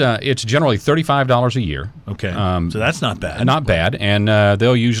 It's generally $35 a year. Okay. So that's not bad. Not bad. And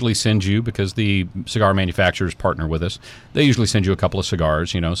they'll usually send you, because the cigar manufacturers partner with us, they usually send you a couple of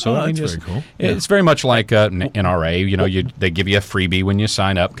cigars, So that's very cool. It's very much like an NRA. They give you a freebie when you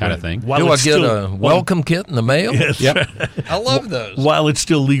sign up, kind of thing. Do I get a welcome kit in the mail? Yes. Yep. I love those. While it's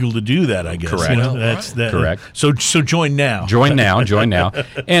still legal to do that, I guess. Correct. Correct. So join now. Join now.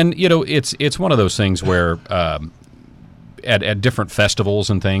 And it's one of those things where at different festivals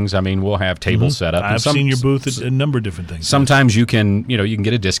and things, we'll have tables set up. I've seen your booth at a number of different things. Sometimes you can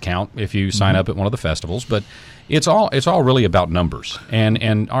get a discount if you sign up at one of the festivals, but it's all really about numbers.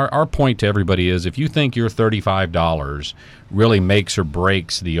 And our point to everybody is, if you think your $35 really makes or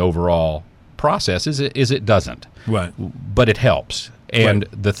breaks the overall process, is it doesn't. Right. But it helps. And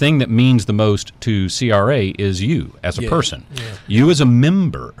the thing that means the most to CRA is you as a person. Yeah. You as a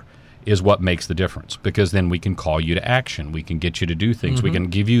member is what makes the difference, because then we can call you to action. We can get you to do things. We can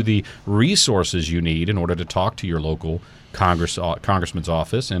give you the resources you need in order to talk to your local congressman's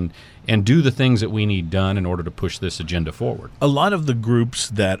office and do the things that we need done in order to push this agenda forward. A lot of the groups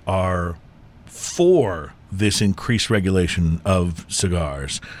that are for this increased regulation of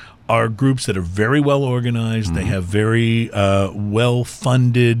cigars are groups that are very well organized. They have very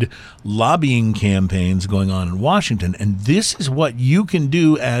well-funded lobbying campaigns going on in Washington. And this is what you can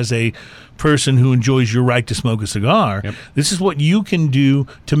do as a person who enjoys your right to smoke a cigar. Yep. This is what you can do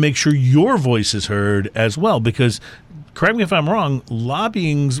to make sure your voice is heard as well. Because, correct me if I'm wrong,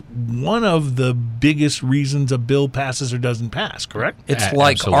 lobbying's one of the biggest reasons a bill passes or doesn't pass, correct? It's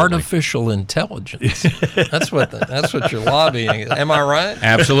like Absolutely. Artificial intelligence. That's what you're lobbying is. Am I right?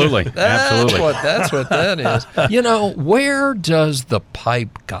 Absolutely. Absolutely. That's what that is. Where does the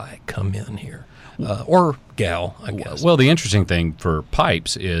pipe guy come in here? Or gal, I guess. Well, the interesting thing for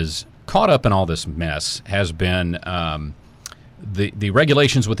pipes is, caught up in all this mess has been the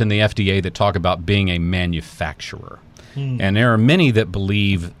regulations within the FDA that talk about being a manufacturer. And there are many that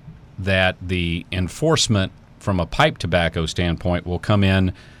believe that the enforcement from a pipe tobacco standpoint will come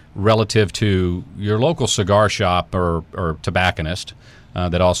in relative to your local cigar shop or tobacconist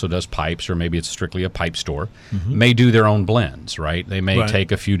that also does pipes, or maybe it's strictly a pipe store, may do their own blends, right? They may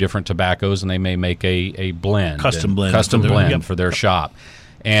take a few different tobaccos and they may make a blend. Custom blend for their shop.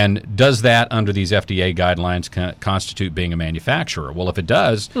 And does that, under these FDA guidelines, constitute being a manufacturer? Well, if it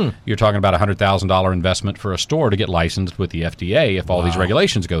does, you're talking about a $100,000 investment for a store to get licensed with the FDA if all these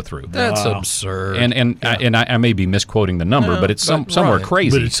regulations go through. That's absurd. And I may be misquoting the number, but it's somewhere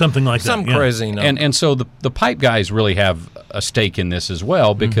crazy. But it's something like Some that. crazy number. And so the pipe guys really have a stake in this as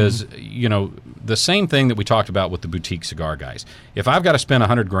well, because the same thing that we talked about with the boutique cigar guys. If I've got to spend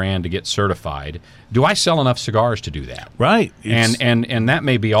 $100,000 to get certified, do I sell enough cigars to do that? Right. And that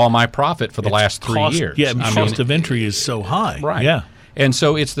may be all my profit for the last 3 years. Yeah, cost of entry is so high. Right. Yeah. And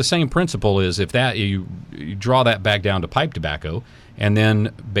so it's the same principle. Is if that you draw that back down to pipe tobacco, and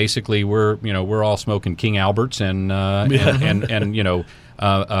then basically we're all smoking King Alberts and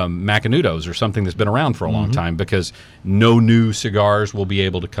Macanudos, or something that's been around for a long time, because no new cigars will be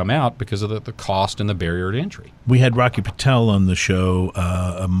able to come out because of the cost and the barrier to entry. We had Rocky Patel on the show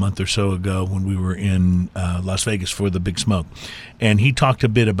a month or so ago when we were in Las Vegas for the Big Smoke, and he talked a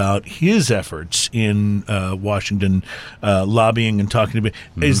bit about his efforts in Washington, lobbying and talking to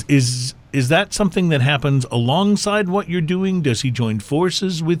Is that something that happens alongside what you're doing? Does he join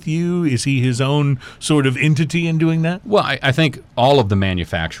forces with you? Is he his own sort of entity in doing that? Well, I think all of the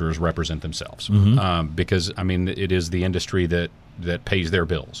manufacturers represent themselves, because, it is the industry that pays their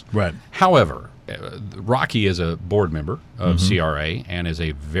bills. Right. However, Rocky is a board member of CRA and is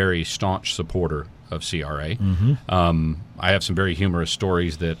a very staunch supporter of CRA. I have some very humorous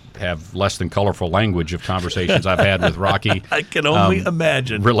stories that have less than colorful language of conversations I've had with Rocky. I can only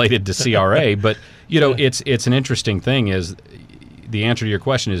imagine. Related to CRA. But, it's an interesting thing is the answer to your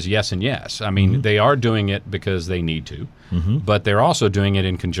question is yes and yes. They are doing it because they need to. but they're also doing it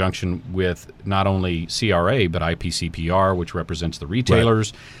in conjunction with not only CRA, but IPCPR, which represents the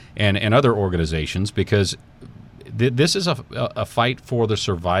retailers, and other organizations, because this is a fight for the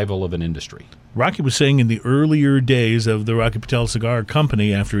survival of an industry. Rocky was saying in the earlier days of the Rocky Patel Cigar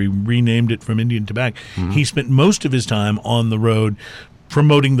Company, after he renamed it from Indian Tobacco, he spent most of his time on the road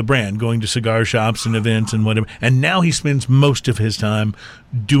promoting the brand, going to cigar shops and events and whatever. And now he spends most of his time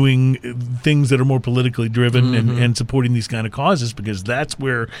doing things that are more politically driven and supporting these kind of causes, because that's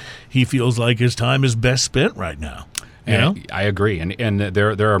where he feels like his time is best spent right now. You know? I agree, and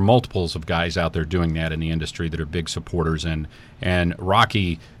there are multiples of guys out there doing that in the industry that are big supporters, and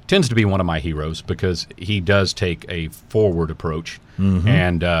Rocky tends to be one of my heroes because he does take a forward approach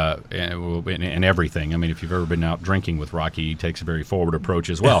and everything. I mean, if you've ever been out drinking with Rocky, he takes a very forward approach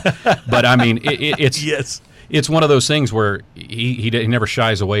as well. But I mean, it's yes. It's one of those things where he never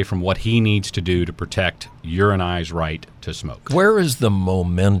shies away from what he needs to do to protect your and I's right to smoke. Where is the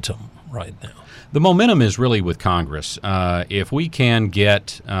momentum right now? The momentum is really with Congress. If we can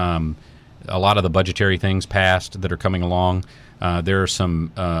get a lot of the budgetary things passed that are coming along, there are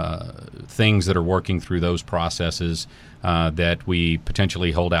some things that are working through those processes that we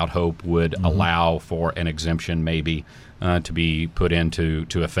potentially hold out hope would allow for an exemption maybe to be put into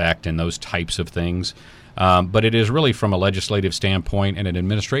effect and those types of things. But it is really from a legislative standpoint and an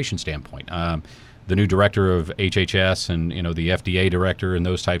administration standpoint. The new director of HHS and the FDA director and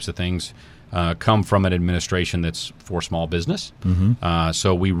those types of things come from an administration that's for small business.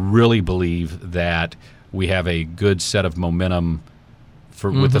 So we really believe that we have a good set of momentum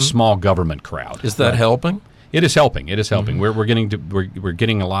with the small government crowd. Is that helping? It is helping. It is helping. We're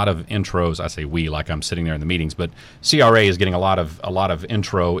getting a lot of intros. I say we like I'm sitting there in the meetings, but CRA is getting a lot of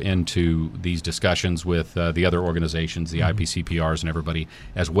intro into these discussions with the other organizations, the IPCPRs, and everybody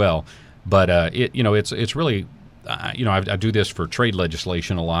as well. But it's really. I do this for trade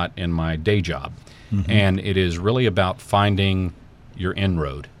legislation a lot in my day job, and it is really about finding your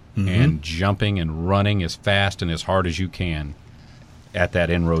inroad and jumping and running as fast and as hard as you can at that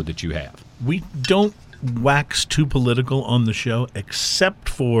inroad that you have. We don't wax too political on the show, except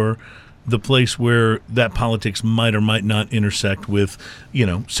for the place where that politics might or might not intersect with,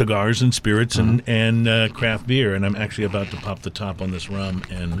 cigars and spirits and craft beer. And I'm actually about to pop the top on this rum,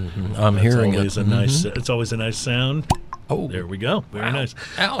 and I'm hearing it. It's always a nice sound. Oh, there we go. Very nice.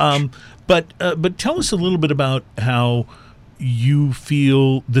 Ouch. But tell us a little bit about how you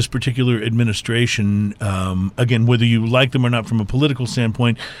feel this particular administration, again, whether you like them or not from a political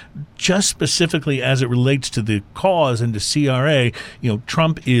standpoint, just specifically as it relates to the cause and to CRA.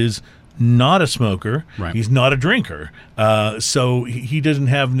 Trump is not a smoker. Right. He's not a drinker. So he doesn't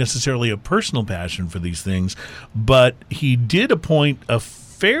have necessarily a personal passion for these things, but he did appoint a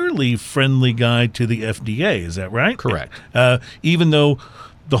fairly friendly guy to the FDA. Is that right? Correct. Even though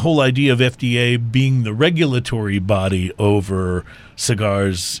the whole idea of FDA being the regulatory body over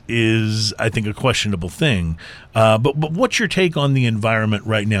cigars is, I think, a questionable thing. But what's your take on the environment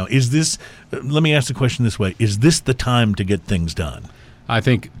right now? Is this, let me ask the question this way, is this the time to get things done? I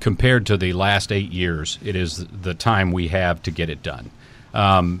think compared to the last 8 years, it is the time we have to get it done.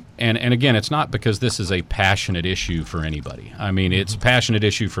 And again, it's not because this is a passionate issue for anybody. I mean, it's a passionate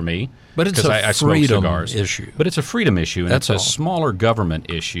issue for me. But it's a freedom issue. But it's a freedom issue, and it's a smaller government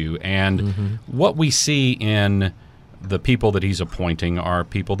issue. And what we see in the people that he's appointing are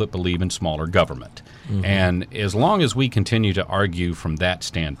people that believe in smaller government. And as long as we continue to argue from that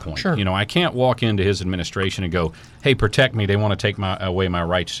standpoint, sure. I can't walk into his administration and go, "Hey, protect me! They want to take away my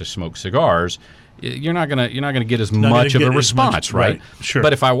rights to smoke cigars." You're not gonna get as much of a response, right? Sure.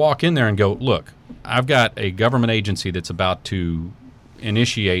 But if I walk in there and go, "Look, I've got a government agency that's about to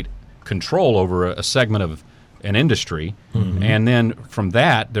initiate control over a segment of an industry," and then from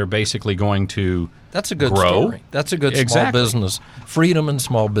that, they're basically going to That's a good grow. story. That's a good small business. Freedom and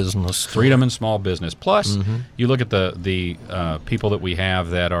small business story. Freedom and small business. Plus, you look at the people that we have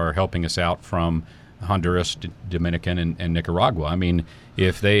that are helping us out from Honduras, Dominican, and Nicaragua. I mean,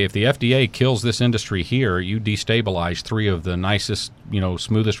 if the FDA kills this industry here, you destabilize three of the nicest,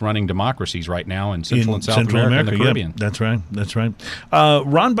 smoothest running democracies right now in Central and South America and the Caribbean. Yep. That's right.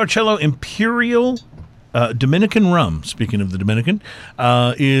 Ron Barcelo, Imperial Dominican rum, speaking of the Dominican,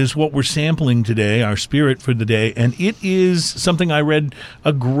 is what we're sampling today, our spirit for the day, and it is something I read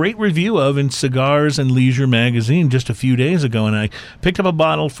a great review of in Cigars and Leisure magazine just a few days ago, and I picked up a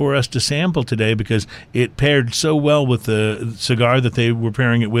bottle for us to sample today because it paired so well with the cigar that they were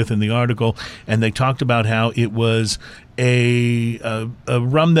pairing it with in the article, and they talked about how it was a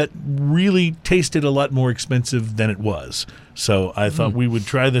rum that really tasted a lot more expensive than it was. So I thought we would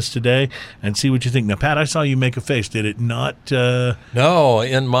try this today and see what you think. Now, Pat, I saw you make a face. Did it not? No,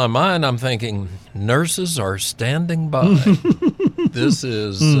 in my mind, I'm thinking nurses are standing by. This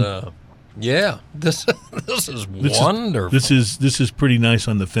is, this is wonderful. This is pretty nice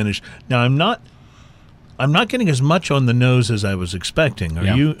on the finish. Now, I'm not getting as much on the nose as I was expecting.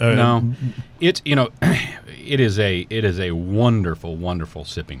 Are you? No, it is a wonderful, wonderful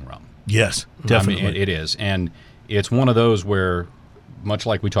sipping rum. Yes, definitely. I mean, it is, and it's one of those where, much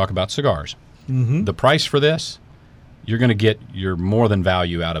like we talk about cigars, the price for this, you're going to get your more than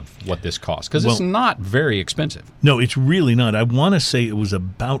value out of what this costs, because it's not very expensive. No, it's really not. I want to say it was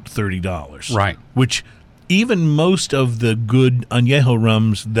about $30. Right. Which even most of the good añejo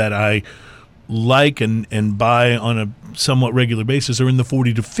rums that I like and buy on a somewhat regular basis are in the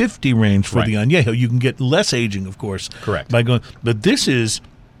 40 to 50 range for the añejo. You can get less aging, of course. Correct. By going, but this is,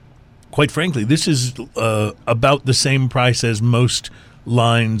 quite frankly, this is about the same price as most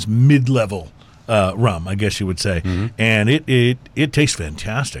lines mid-level rum, I guess you would say, and it tastes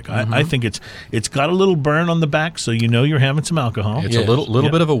fantastic. I think it's got a little burn on the back, so you know you're having some alcohol. It's a little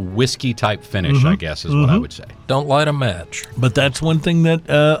bit of a whiskey type finish, I guess, is what I would say. Don't light a match. But that's one thing that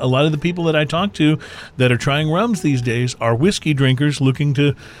a lot of the people that I talk to that are trying rums these days are whiskey drinkers looking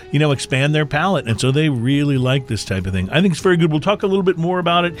to, expand their palate, and so they really like this type of thing. I think it's very good. We'll talk a little bit more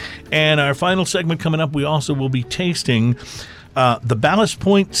about it, and our final segment coming up, we also will be tasting the Ballast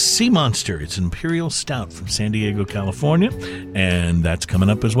Point Sea Monster. It's an Imperial Stout from San Diego, California, and that's coming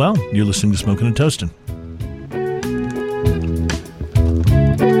up as well. You're listening to Smoking and Toasting.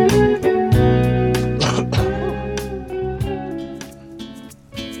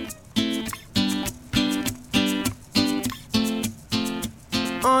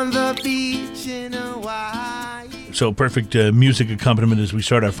 On the beach in Hawaii. So perfect music accompaniment as we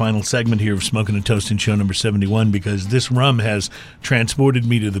start our final segment here of Smoking and Toasting show number 71, because this rum has transported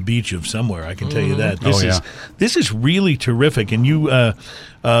me to the beach of somewhere. I can tell you that. This is really terrific. And you,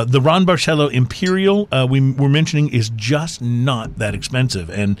 the Ron Barcelo Imperial, we were mentioning, is just not that expensive.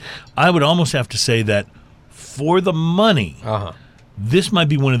 And I would almost have to say that for the money, this might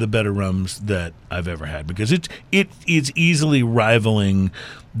be one of the better rums that I've ever had, because it is easily rivaling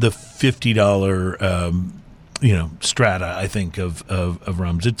the $50 strata, I think, of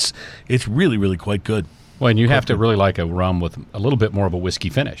rums. It's really, really quite good. Well, and you have to really like a rum with a little bit more of a whiskey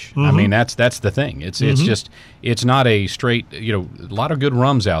finish. I mean, that's the thing. It's just, it's not a straight, a lot of good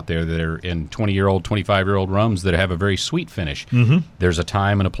rums out there that are in 20-year-old, 25-year-old rums that have a very sweet finish. There's a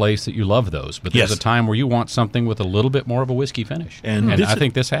time and a place that you love those, but there's a time where you want something with a little bit more of a whiskey finish. And I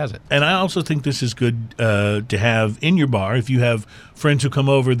think this has it. And I also think this is good to have in your bar if you have friends who come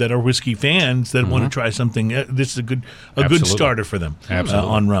over that are whiskey fans that want to try something. This is a good starter for them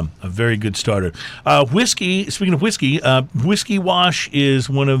on rum. A very good starter. Whiskey. Speaking of whiskey, Whiskey Wash is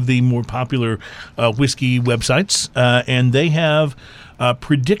one of the more popular whiskey websites, and they have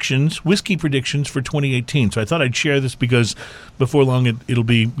whiskey predictions for 2018. So I thought I'd share this because before long it'll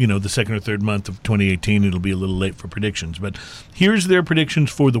be the second or third month of 2018. It'll be a little late for predictions, but here's their predictions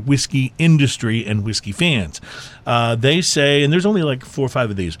for the whiskey industry and whiskey fans. They say, and there's only like 4 or 5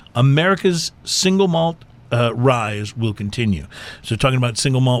 of these, America's single malt rise will continue. So talking about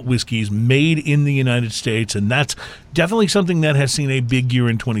single malt whiskeys made in the United States, and that's definitely something that has seen a big year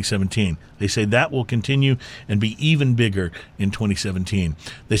in 2017. They say that will continue and be even bigger in 2017.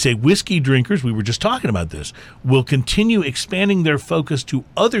 They say whiskey drinkers, we were just talking about this, will continue expanding their focus to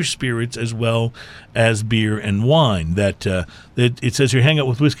other spirits as well as beer and wine. That it says you hang out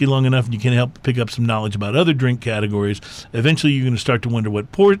with whiskey long enough and you can help pick up some knowledge about other drink categories. Eventually you're going to start to wonder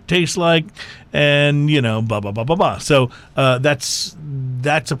what port tastes like, and blah blah blah blah blah. So that's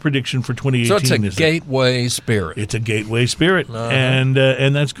a prediction for 2018. So it's a gateway spirit. It's a gateway spirit, and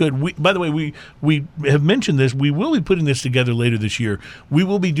that's good. By the way, we have mentioned this. We will be putting this together later this year. We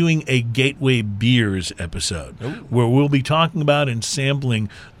will be doing a gateway beers episode where we'll be talking about and sampling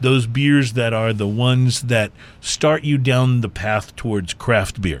those beers that are the ones that start you down the path towards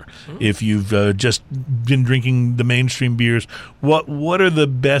craft beer. If you've just been drinking the mainstream beers, what are the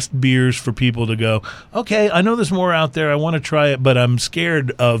best beers for people to go, okay, I know there's more out there, I want to try it, but I'm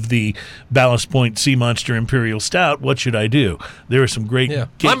scared of the Ballast Point Sea Monster Imperial Stout. What should I do? There are some great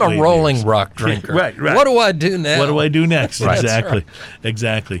I'm a rolling beers. rock drinker. Right. What do I do now? What do I do next? Right.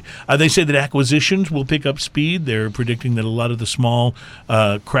 Exactly. They say that acquisitions will pick up speed. They're predicting that a lot of the small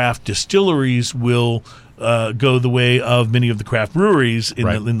craft distilleries will go the way of many of the craft breweries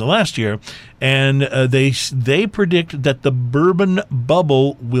in the last year, and they predict that the bourbon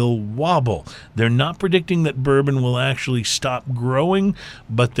bubble will wobble. They're not predicting that bourbon will actually stop growing,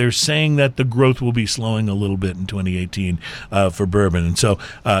 but they're saying that the growth will be slowing a little bit in 2018 for bourbon. And so,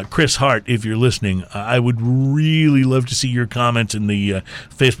 Chris Hart, if you're listening, I would really love to see your comments in the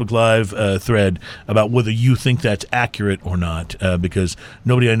Facebook Live thread about whether you think that's accurate or not, because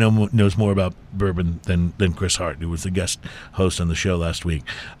nobody I know knows more about bourbon than Chris Hart, who was the guest host on the show last week.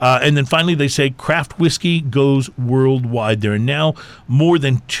 And then finally, they say craft whiskey goes worldwide. There are now more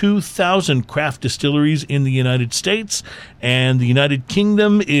than 2,000 craft distilleries in the United States, and the United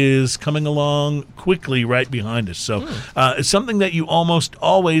Kingdom is coming along quickly right behind us. So it's something that you almost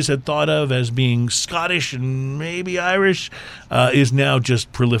always had thought of as being Scottish and maybe Irish is now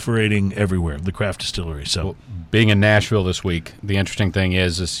just proliferating everywhere, the craft distillery. So, well, being in Nashville this week, the interesting thing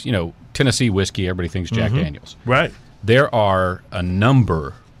is Tennessee whiskey, everybody thinks Jack Daniels. Right. There are a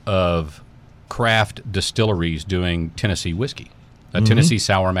number of craft distilleries doing Tennessee whiskey, Tennessee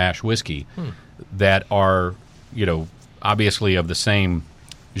sour mash whiskey, that are, obviously of the same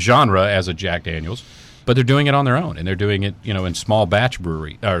genre as a Jack Daniels, but they're doing it on their own, and they're doing it, in small batch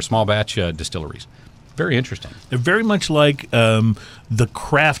distilleries. Very interesting. They're very much like the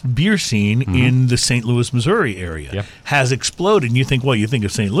craft beer scene in the St. Louis, Missouri area has exploded. And you think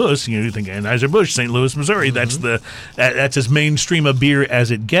of St. Louis, you think Anheuser-Busch, St. Louis, Missouri. That's as mainstream a beer as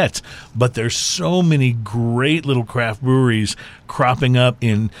it gets. But there's so many great little craft breweries cropping up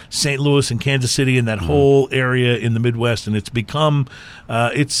in St. Louis and Kansas City and that whole area in the Midwest, and it's become a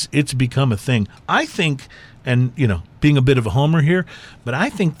thing. I think. And, being a bit of a homer here, but I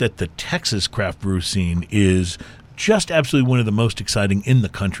think that the Texas craft brew scene is just absolutely one of the most exciting in the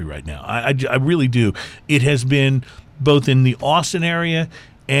country right now. I really do. It has been both in the Austin area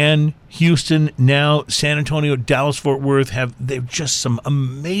and Houston, now San Antonio, Dallas, Fort Worth, they've just some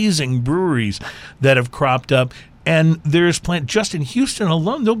amazing breweries that have cropped up. And there's just in Houston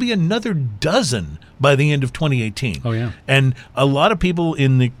alone, there'll be another dozen by the end of 2018. Oh, yeah. And a lot of people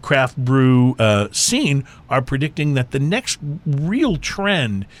in the craft brew scene are predicting that the next real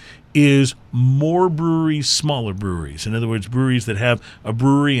trend is more breweries, smaller breweries. In other words, breweries that have a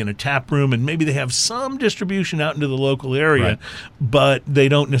brewery and a tap room, and maybe they have some distribution out into the local area, but they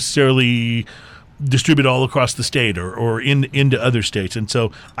don't necessarily distribute all across the state or into other states. And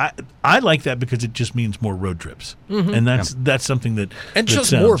so I like that because it just means more road trips. And that's something that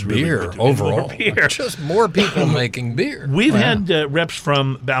just sounds more really beer good to me. overall. More beer. Just more people making beer. We've had reps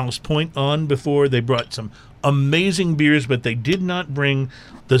from Ballast Point on before. They brought some amazing beers, but they did not bring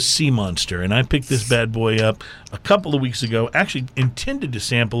the Sea Monster. And I picked this bad boy up a couple of weeks ago. Actually intended to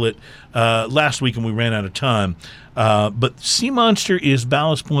sample it last week, and we ran out of time. But Sea Monster is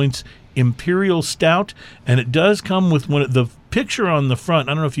Ballast Point's Imperial Stout, and it does come with one of the picture on the front.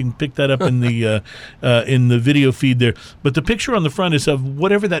 I don't know if you can pick that up in the video feed there, but the picture on the front is of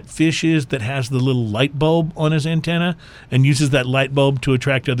whatever that fish is that has the little light bulb on his antenna and uses that light bulb to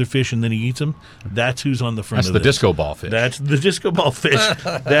attract other fish, and then he eats them. That's who's on the front. That's the disco ball fish. That's the disco ball fish.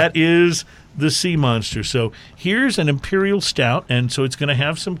 That is the Sea Monster. So here's an Imperial Stout, and so it's going to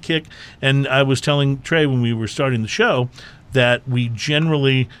have some kick. And I was telling Trey when we were starting the show that we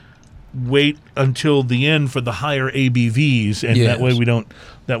generally wait until the end for the higher ABVs, and that way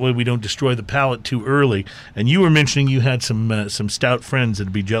we don't destroy the palate too early. And you were mentioning you had some stout friends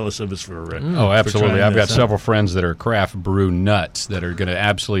that'd be jealous of us for absolutely. I've got this several friends that are craft brew nuts that are going to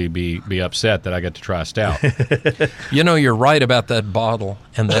absolutely be upset that I get to try a stout. You're right about that bottle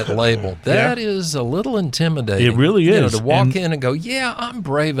and that label. That is a little intimidating. It really is. To walk in and go, I'm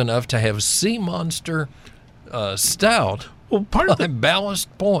brave enough to have Sea Monster stout. Well, part of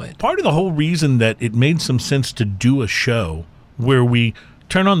Ballast Point. Part of the whole reason that it made some sense to do a show where we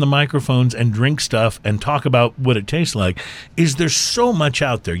turn on the microphones and drink stuff and talk about what it tastes like is there's so much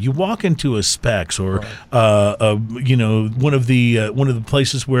out there. You walk into a Specs or one of the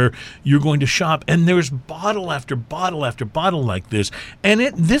places where you're going to shop, and there's bottle after bottle after bottle like this, and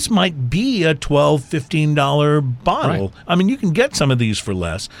this might be a $12, $15 bottle. Right. I mean, you can get some of these for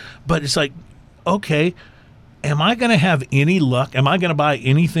less, but it's like, okay, am I going to have any luck? Am I going to buy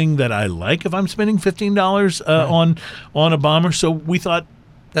anything that I like if I'm spending $15 on a bomber? So we thought,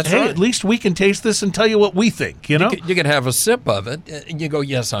 at least we can taste this and tell you what we think. You can have a sip of it, and you go,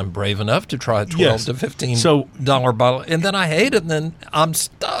 yes, I'm brave enough to try a $12 to $15 bottle, and then I hate it, and then I'm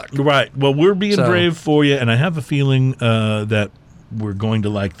stuck. Right. Well, we're being brave for you, and I have a feeling that we're going to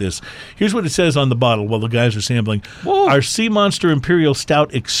like this. Here's what it says on the bottle while the guys are sampling. Our Sea Monster Imperial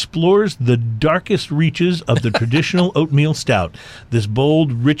Stout explores the darkest reaches of the traditional oatmeal stout. This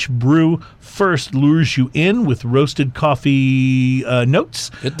bold, rich brew first lures you in with roasted coffee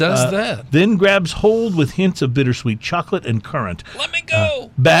notes. It does that. Then grabs hold with hints of bittersweet chocolate and currant. Let me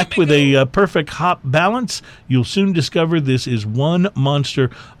go. Backed with a perfect hop balance, you'll soon discover this is one monster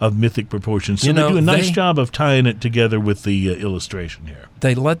of mythic proportions. So they do a nice job of tying it together with the illustration here.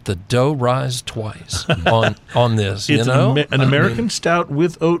 They let the dough rise twice on this. It's an American stout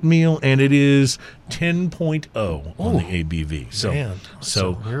with oatmeal, and it is 10.0 on the ABV.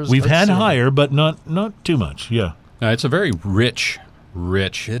 So we've had higher, but not too much. Yeah, it's a very rich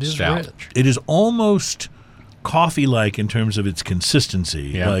It is stout. rich. it is almost coffee-like in terms of its consistency.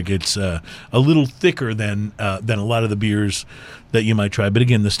 Yeah. Like it's a little thicker than a lot of the beers that you might try. But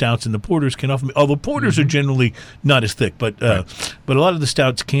again, the stouts and the porters can often be, although porters are generally not as thick, but a lot of the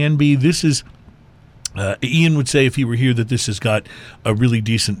stouts can be. This is Ian would say if he were here that this has got a really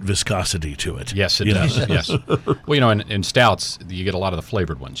decent viscosity to it. Yes, it does. Yes. Well, in stouts, you get a lot of the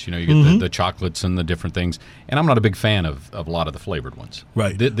flavored ones. You get the chocolates and the different things. And I'm not a big fan of a lot of the flavored ones.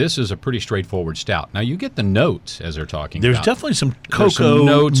 Right. This is a pretty straightforward stout. Now, you get the notes as they're talking There's about. definitely some There's cocoa some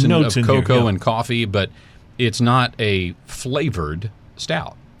notes in of cocoa here, yeah. and coffee, but it's not a flavored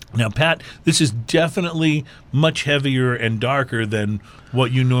stout. Now, Pat, this is definitely much heavier and darker than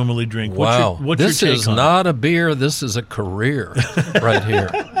what you normally drink. Wow. What's This your take is on not a beer. This is a career right here.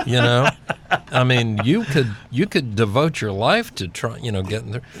 I mean, you could devote your life to try,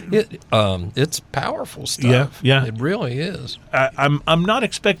 getting there. It's powerful stuff. Yeah. It really is. I'm not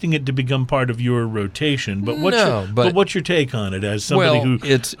expecting it to become part of your rotation, but what's your take on it as somebody who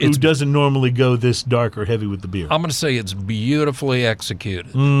doesn't normally go this dark or heavy with the beer? I'm going to say it's beautifully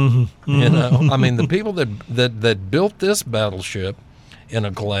executed. I mean, the people that built this battleship in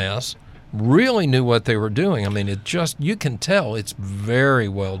a glass really knew what they were doing. I mean, you can tell it's very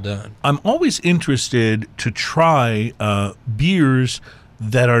well done. I'm always interested to try beers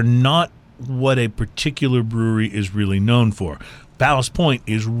that are not what a particular brewery is really known for. Ballast Point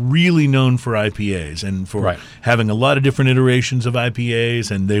is really known for IPAs and for having a lot of different iterations of IPAs,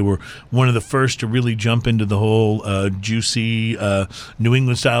 and they were one of the first to really jump into the whole juicy New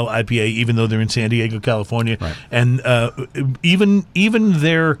England-style IPA, even though they're in San Diego, California. Right. And even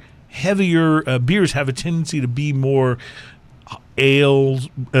their heavier beers have a tendency to be more ales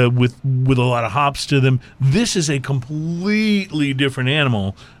with a lot of hops to them. This is a completely different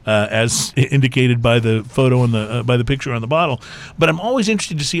animal, as indicated by the photo and by the picture on the bottle. But I'm always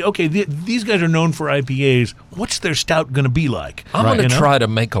interested to see. Okay, these guys are known for IPAs. What's their stout going to be like? I'm going to try to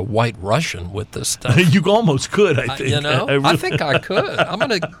make a White Russian with this stuff. You almost could, I think. I think I could. I'm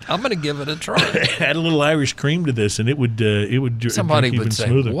gonna give it a try. Add a little Irish cream to this, and it would Somebody drink would even say,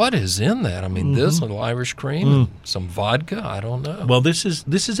 smoother. "What is in that?" I mean, this little Irish cream, and some vodka. I don't know. Well, this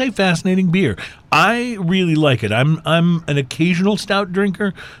is a fascinating beer. I really like it. I'm an occasional stout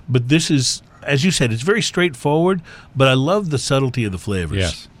drinker, but this is, as you said, it's very straightforward. But I love the subtlety of the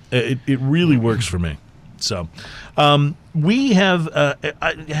flavors. Yes. It really works for me. So, we have I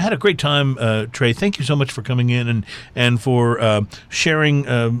had a great time, Trey. Thank you so much for coming in and for sharing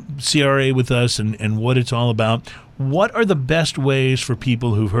CRA with us and what it's all about. What are the best ways for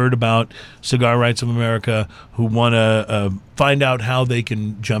people who've heard about Cigar Rights of America, who want to find out how they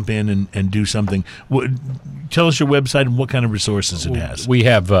can jump in and do something? Tell us your website and what kind of resources it has. We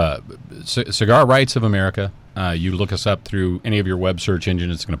have Cigar Rights of America. You look us up through any of your web search engine,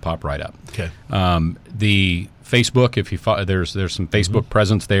 it's going to pop right up. Okay. The Facebook, if you there's some Facebook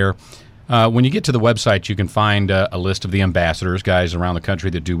presence there. When you get to the website, you can find a list of the ambassadors, guys around the country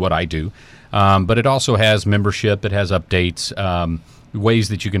that do what I do. But it also has membership. It has updates, ways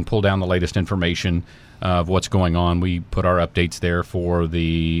that you can pull down the latest information of what's going on. We put our updates there for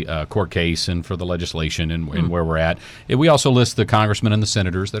the court case and for the legislation and where we're at. We also list the congressmen and the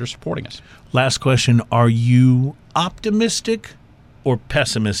senators that are supporting us. Last question. Are you optimistic or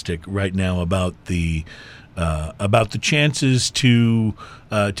pessimistic right now about the chances to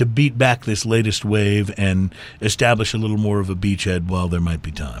beat back this latest wave and establish a little more of a beachhead while there might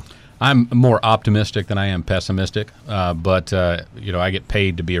be time? I'm more optimistic than I am pessimistic, but I get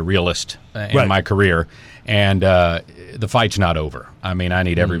paid to be a realist in my career, and the fight's not over. I mean, I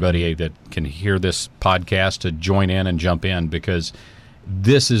need everybody that can hear this podcast to join in and jump in, because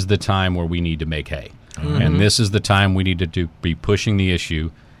this is the time where we need to make hay, and this is the time we need to be pushing the issue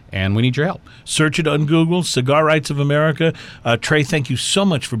and we need your help. Search it on Google, Cigar Rights of America. Trey, thank you so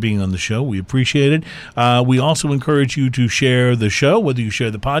much for being on the show. We appreciate it. We also encourage you to share the show, whether you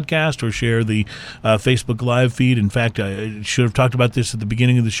share the podcast or share the Facebook Live feed. In fact, I should have talked about this at the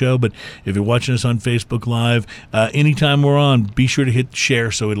beginning of the show, but if you're watching us on Facebook Live, anytime we're on, be sure to hit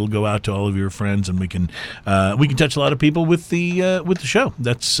share so it'll go out to all of your friends, and we can touch a lot of people with the show.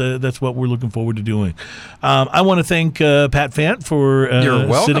 That's what we're looking forward to doing. I want to thank Pat Fant for You're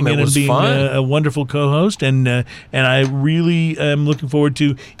welcome. sitting in It and was being fun. a wonderful co-host, and I really am looking forward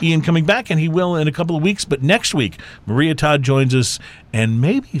to Ian coming back, and he will in a couple of weeks. But next week, Maria Todd joins us, and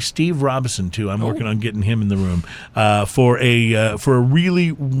maybe Steve Robinson too. I'm working on getting him in the room for a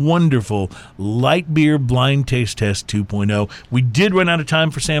really wonderful light beer blind taste test 2.0. We did run out of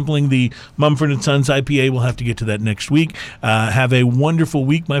time for sampling the Mumford & Sons IPA. We'll have to get to that next week. Have a wonderful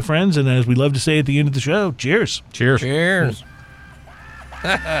week, my friends, and as we love to say at the end of the show, cheers. Cheers. Cheers.